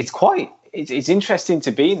it's interesting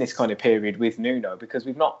to be in this kind of period with Nuno, because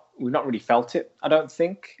we've not really felt it. I don't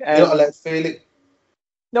think. You're not allowed to feel it.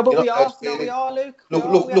 No, but we are. No, we are, Luke.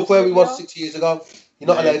 Look where we was 6 years ago. You're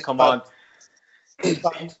not allowed. Come on.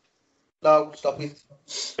 No, stop it.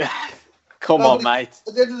 Come on, mate.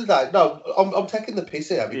 At the end of the day, no, I'm taking the piss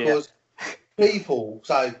here because people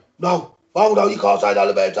say, no, you can't say that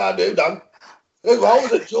about our dude, Dan. I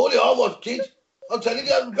was at Surely, I was, kid. I'm telling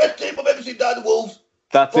you, the best team I've ever seen down the Wolves.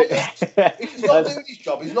 That's it. If he's not doing his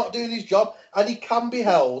job, he's not doing his job, and he can be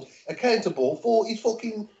held accountable for his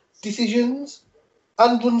fucking decisions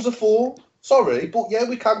and runs of form. Sorry, but yeah,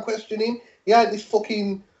 we can question him. He ain't this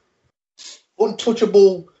fucking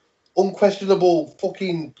untouchable, unquestionable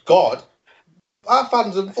fucking god. Our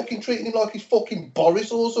fans are fucking treating him like he's fucking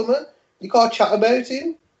Boris or something. You can't chat about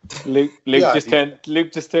him. Luke just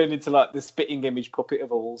turned into like the spitting image puppet of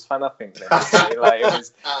a Wolves fan, I think. Like,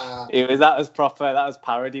 that was proper. That was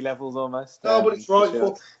parody levels almost. No, but it's right.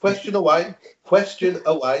 Sure. Question away,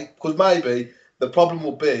 because maybe the problem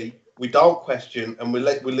will be we don't question and we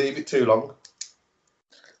leave it too long.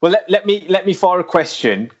 Well, let me fire a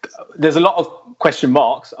question. There's a lot of question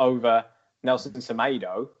marks over Nelson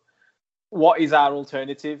Semedo. What is our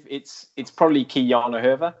alternative? It's probably Ki-Jana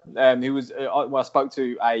Hoever, who was. I spoke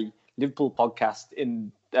to a Liverpool podcast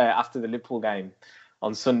after the Liverpool game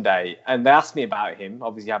on Sunday, and they asked me about him,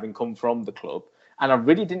 obviously having come from the club, and I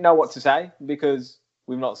really didn't know what to say because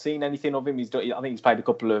we've not seen anything of him. I think he's played a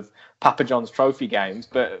couple of Papa John's Trophy games,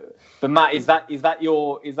 but Matt, is that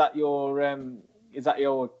your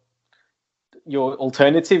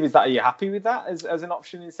alternative? Are you happy with that as an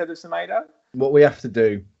option instead of Semedo? What we have to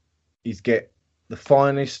do is get the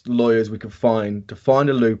finest lawyers we can find to find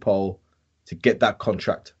a loophole to get that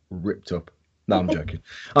contract ripped up. No,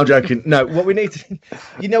 I'm joking. No, what we need to,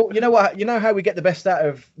 you know how we get the best out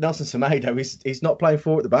of Nelson Semedo he's not playing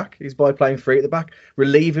 4 at the back. He's by playing 3 at the back.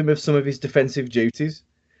 Relieve him of some of his defensive duties,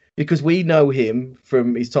 because we know him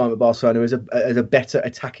from his time at Barcelona as a better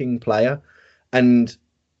attacking player, and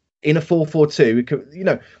in a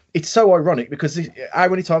 4-4-2, it's so ironic because how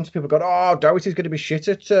many times people go, oh, Doherty's going to be shit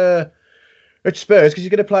at Spurs because he's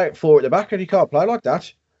going to play at 4 at the back and he can't play like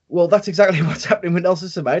that. Well, that's exactly what's happening with Nelson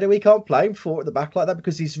Semedo. He can't play 4 at the back like that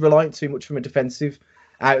because he's reliant too much from a defensive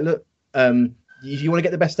outlet. If you want to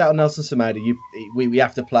get the best out of Nelson Semedo, we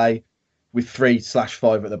have to play with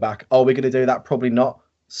 3/5 at the back. Are we going to do that? Probably not.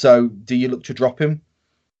 So do you look to drop him?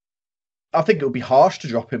 I think it would be harsh to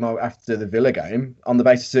drop him after the Villa game on the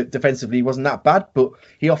basis that defensively he wasn't that bad, but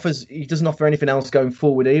he doesn't offer anything else going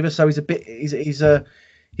forward either. So he's a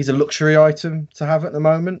luxury item to have at the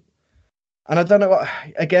moment. And I don't know what,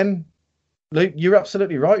 again, Luke, you're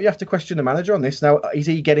absolutely right. You have to question the manager on this. Now, is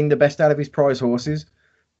he getting the best out of his prize horses?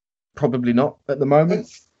 Probably not at the moment.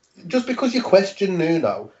 Just because you question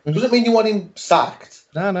Nuno doesn't mean you want him sacked.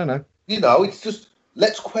 No. It's just,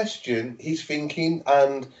 let's question his thinking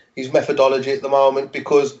and his methodology at the moment,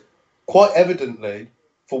 because quite evidently,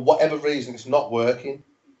 for whatever reason, it's not working.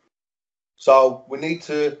 So we need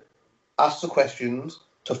to ask the questions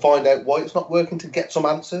to find out why it's not working, to get some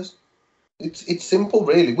answers. It's simple,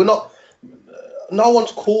 really. No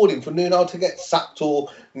one's calling for Nuno to get sacked or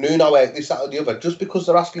Nuno out, this, that, or the other, just because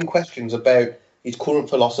they're asking questions about his current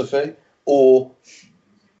philosophy or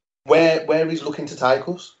where he's looking to take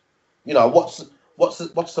us. What's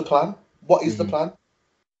the plan? What is the plan?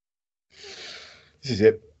 This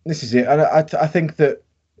is it. And I think that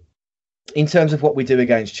in terms of what we do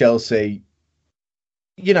against Chelsea,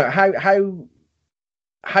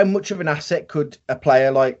 how much of an asset could a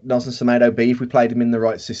player like Nelson Semedo be if we played him in the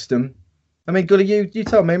right system? I mean, Gully, you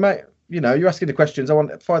tell me, mate. You're asking the questions. I want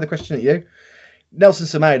to fire the question at you. Nelson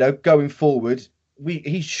Semedo, going forward,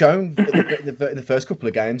 he's shown in the first couple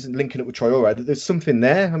of games and linking up with Traore that there's something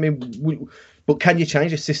there. I mean, but can you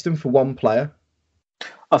change a system for one player?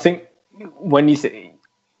 I think when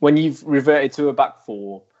you've reverted to a back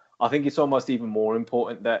 4, I think it's almost even more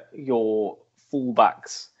important that your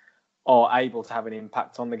fullbacks are able to have an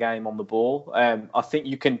impact on the game on the ball. I think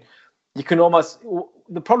you can almost.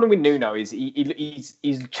 The problem with Nuno is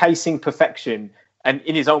he's chasing perfection and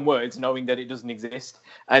in his own words, knowing that it doesn't exist.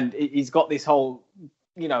 And he's got this whole,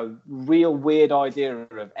 real weird idea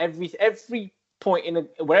of every point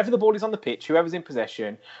wherever the ball is on the pitch, whoever's in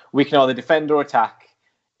possession, we can either defend or attack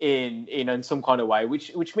in some kind of way,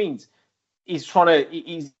 which means he's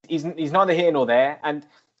neither here nor there. And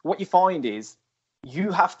what you find is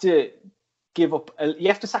you have to give up, you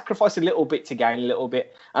have to sacrifice a little bit to gain a little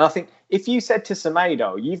bit. And I think if you said to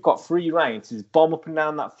Semedo, you've got free rein to just bomb up and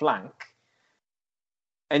down that flank,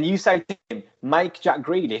 and you say to him, make Jack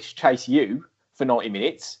Grealish chase you for 90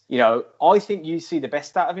 minutes, I think you see the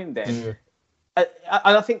best out of him then. Mm-hmm. And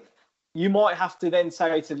I think you might have to then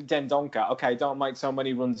say to Dendoncker, okay, don't make so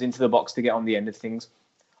many runs into the box to get on the end of things.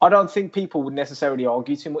 I don't think people would necessarily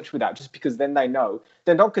argue too much with that, just because then they know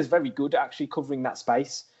Dendoncker's very good at actually covering that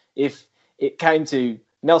space. If it came to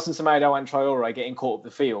Nelson Semedo and Traore getting caught up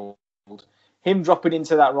the field, him dropping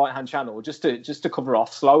into that right-hand channel just to cover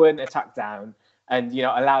off, slow an attack down, and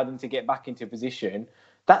allow them to get back into position.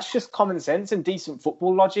 That's just common sense and decent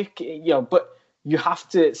football logic, But you have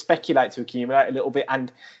to speculate to accumulate a little bit,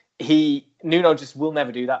 and Nuno just will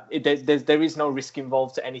never do that. There is no risk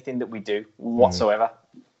involved to anything that we do whatsoever.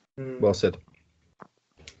 Well said.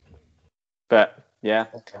 But yeah,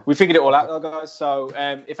 we figured it all out though, guys. So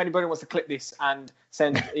if anybody wants to clip this and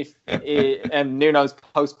send Nuno's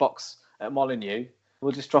post box at Molineux,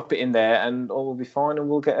 we'll just drop it in there and all will be fine, and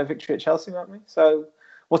we'll get a victory at Chelsea, won't we? So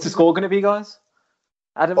what's the score going to be, guys?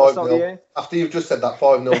 Adam, what's up with you? After you've just said that,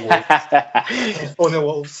 5-0 Wolves. 4-0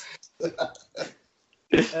 Wolves. Do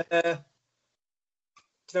you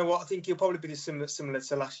know what? I think he'll probably be similar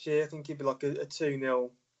to last year. I think he'll be like a 2-0,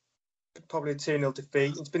 probably a 2-0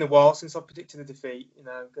 defeat. It's been a while since I predicted a defeat.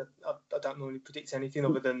 I don't normally predict anything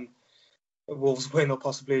other than a Wolves win or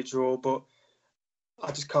possibly a draw. But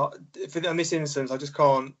I just can't. In this instance, I just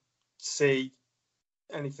can't see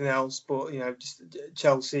anything else. But just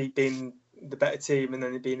Chelsea being the better team and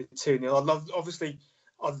then it being a 2-0.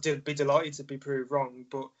 I'd be delighted to be proved wrong,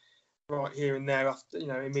 but right here and there, after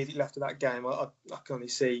immediately after that game, I can only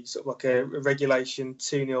see sort of like a regulation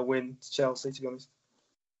 2-0 win to Chelsea, to be honest.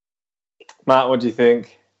 Matt, what do you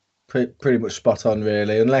think? Pretty much spot on,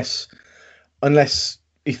 really. Unless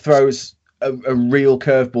he throws a real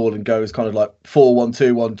curveball and goes kind of like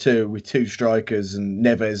 4-1-2-1-2 with two strikers and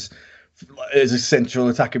Neves as a central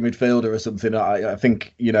attacking midfielder or something. I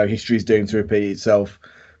think history's doomed to repeat itself.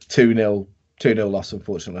 2-0 loss,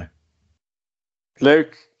 unfortunately.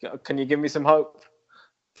 Luke, can you give me some hope?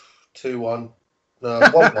 2-1. No,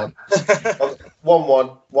 1-1.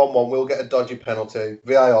 1-1. We'll get a dodgy penalty.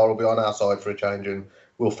 VAR will be on our side for a change, and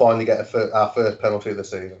we'll finally get our first penalty of the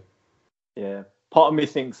season. Yeah. Part of me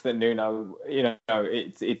thinks that Nuno,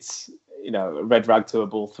 it's a red rag to a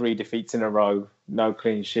bull, 3 defeats in a row, no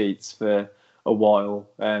clean sheets for a while.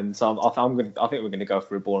 So I think we're going to go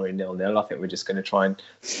for a boring 0-0. I think we're just going to try and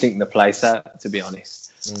stink the place out, to be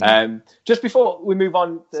honest. Just before we move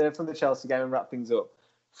on from the Chelsea game and wrap things up,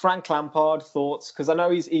 Frank Lampard, thoughts? Because I know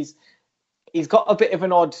he's got a bit of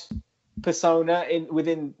an odd persona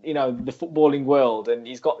within the footballing world, and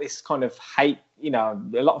he's got this kind of hate. A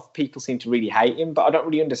lot of people seem to really hate him, but I don't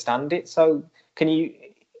really understand it. So can you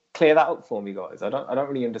clear that up for me, guys? I don't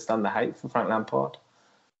really understand the hate for Frank Lampard.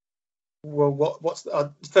 Well, what's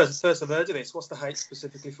the, first I've heard of this. What's the hate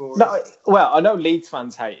specifically for? No, well, I know Leeds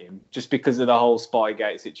fans hate him just because of the whole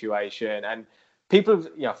Spygate situation, and people,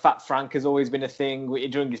 Fat Frank has always been a thing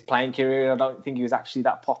during his playing career. I don't think he was actually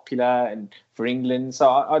that popular and for England, so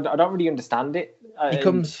I don't really understand it. He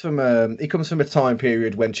comes from a time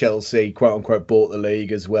period when Chelsea, quote unquote, bought the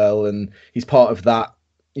league as well, and he's part of that.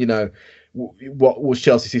 What was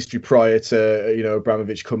Chelsea's history prior to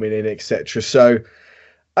Abramovich coming in, etc. So.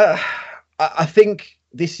 I think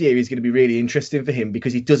this year is going to be really interesting for him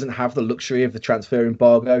because he doesn't have the luxury of the transfer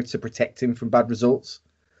embargo to protect him from bad results.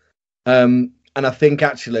 And I think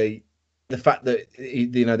actually the fact that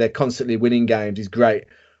they're constantly winning games is great.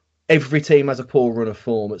 Every team has a poor run of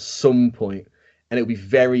form at some point, and it'll be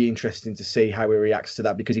very interesting to see how he reacts to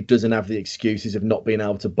that because he doesn't have the excuses of not being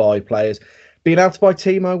able to buy players. Being able to buy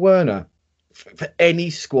Timo Werner for any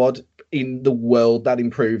squad in the world, that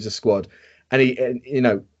improves a squad.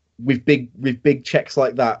 And with big checks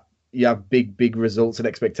like that, you have big results and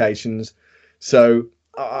expectations. So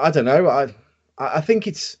I don't know. I think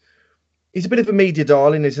he's a bit of a media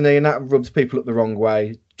darling, isn't he? And that rubs people up the wrong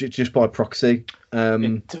way just by proxy.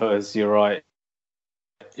 It does. You're right.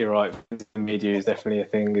 The media is definitely a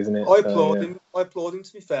thing, isn't it? I applaud him. I applaud him,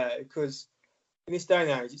 to be fair, because in this day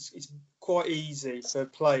and age, it's quite easy for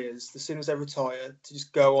players, as soon as they retire, to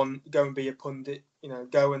just go and be a pundit.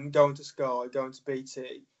 Go into Sky, go into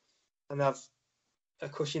BT, and have a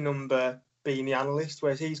cushy number being the analyst,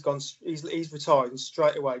 whereas he's retired and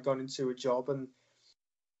straight away gone into a job. And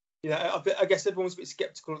I guess everyone was a bit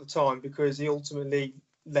sceptical at the time because he ultimately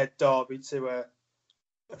led Derby to a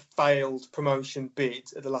failed promotion bid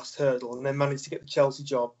at the last hurdle, and then managed to get the Chelsea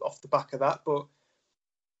job off the back of that. But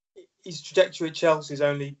his trajectory at Chelsea has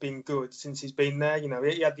only been good since he's been there.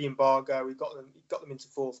 He had the embargo, he got them into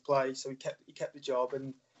fourth place, so he kept the job,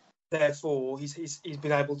 and therefore he's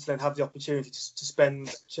been able to then have the opportunity to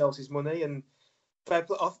spend Chelsea's money. And I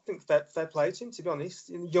think fair play to him, to be honest.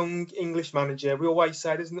 Young English manager, we always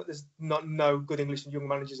say there's not no good English and young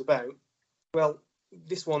managers about. Well,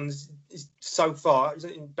 this one's is so far.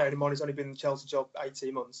 Bearing in mind he's only been in the Chelsea job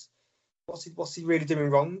 18 months. What's he really doing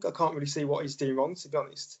wrong? I can't really see what he's doing wrong, to be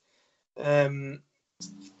honest.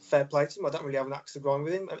 Fair play to him. I don't really have an axe to grind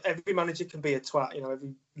with him. Every manager can be a twat,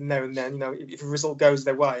 every now and then. If a result goes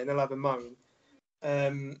their way, and they'll have a moan.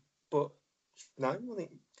 But no, I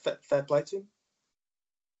think fair play to him.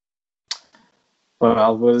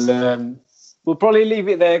 Well, we'll probably leave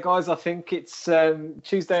it there, guys. I think it's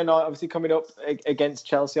Tuesday night, obviously coming up against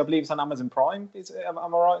Chelsea. I believe it's on Amazon Prime. Am I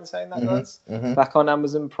right in saying that, guys? Mm-hmm. Back on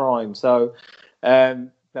Amazon Prime. So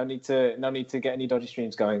no need to get any dodgy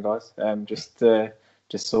streams going, guys. Just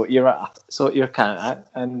sort your account out,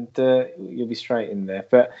 and you'll be straight in there.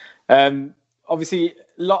 But obviously,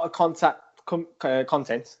 a lot of content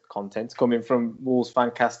coming from Wolves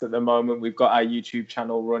Fancast at the moment. We've got our YouTube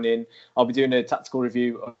channel running. I'll be doing a tactical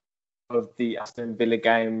review of the Aston Villa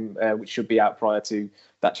game, which should be out prior to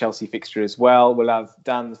that Chelsea fixture as well. We'll have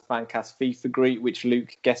Dan's Fancast FIFA Greet, which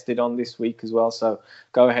Luke guested on this week as well. So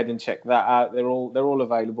go ahead and check that out. They're all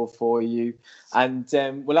available for you. And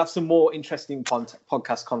we'll have some more interesting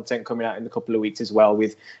podcast content coming out in a couple of weeks as well,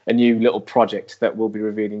 with a new little project that we'll be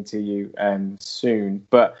revealing to you soon.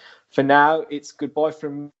 But for now, it's goodbye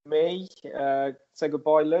from me. Say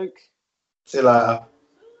goodbye, Luke. See you later.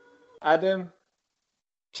 Adam.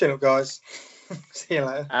 Chill, guys. See you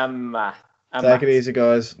later. Take it easy,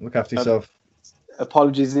 guys. Look after yourself.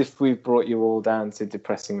 Apologies if we've brought you all down to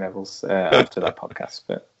depressing levels after that podcast,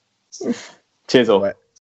 but cheers all. Bye.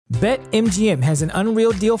 BetMGM has an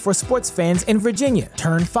unreal deal for sports fans in Virginia.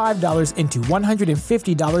 Turn $5 into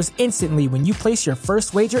 $150 instantly when you place your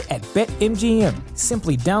first wager at BetMGM.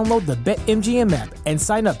 Simply download the BetMGM app and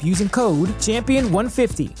sign up using code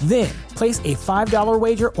Champion150. Then, place a $5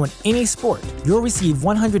 wager on any sport. You'll receive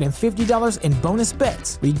 $150 in bonus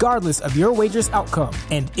bets, regardless of your wager's outcome.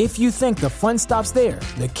 And if you think the fun stops there,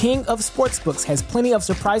 the king of sportsbooks has plenty of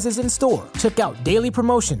surprises in store. Check out daily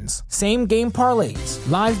promotions, same-game parlays,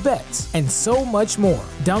 live bets, and so much more.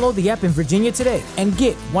 Download the app in Virginia today and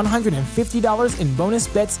get $150 in bonus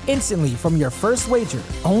bets instantly from your first wager.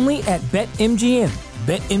 Only at BetMGM.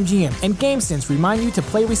 BetMGM and GameSense remind you to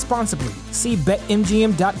play responsibly. See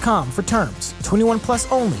BetMGM.com for terms. 21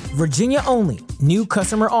 plus only. Virginia only. New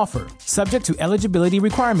customer offer. Subject to eligibility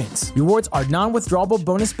requirements. Rewards are non-withdrawable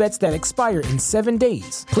bonus bets that expire in 7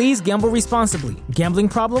 days. Please gamble responsibly. Gambling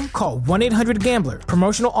problem? Call 1-800-GAMBLER.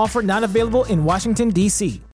 Promotional offer not available in Washington, D.C.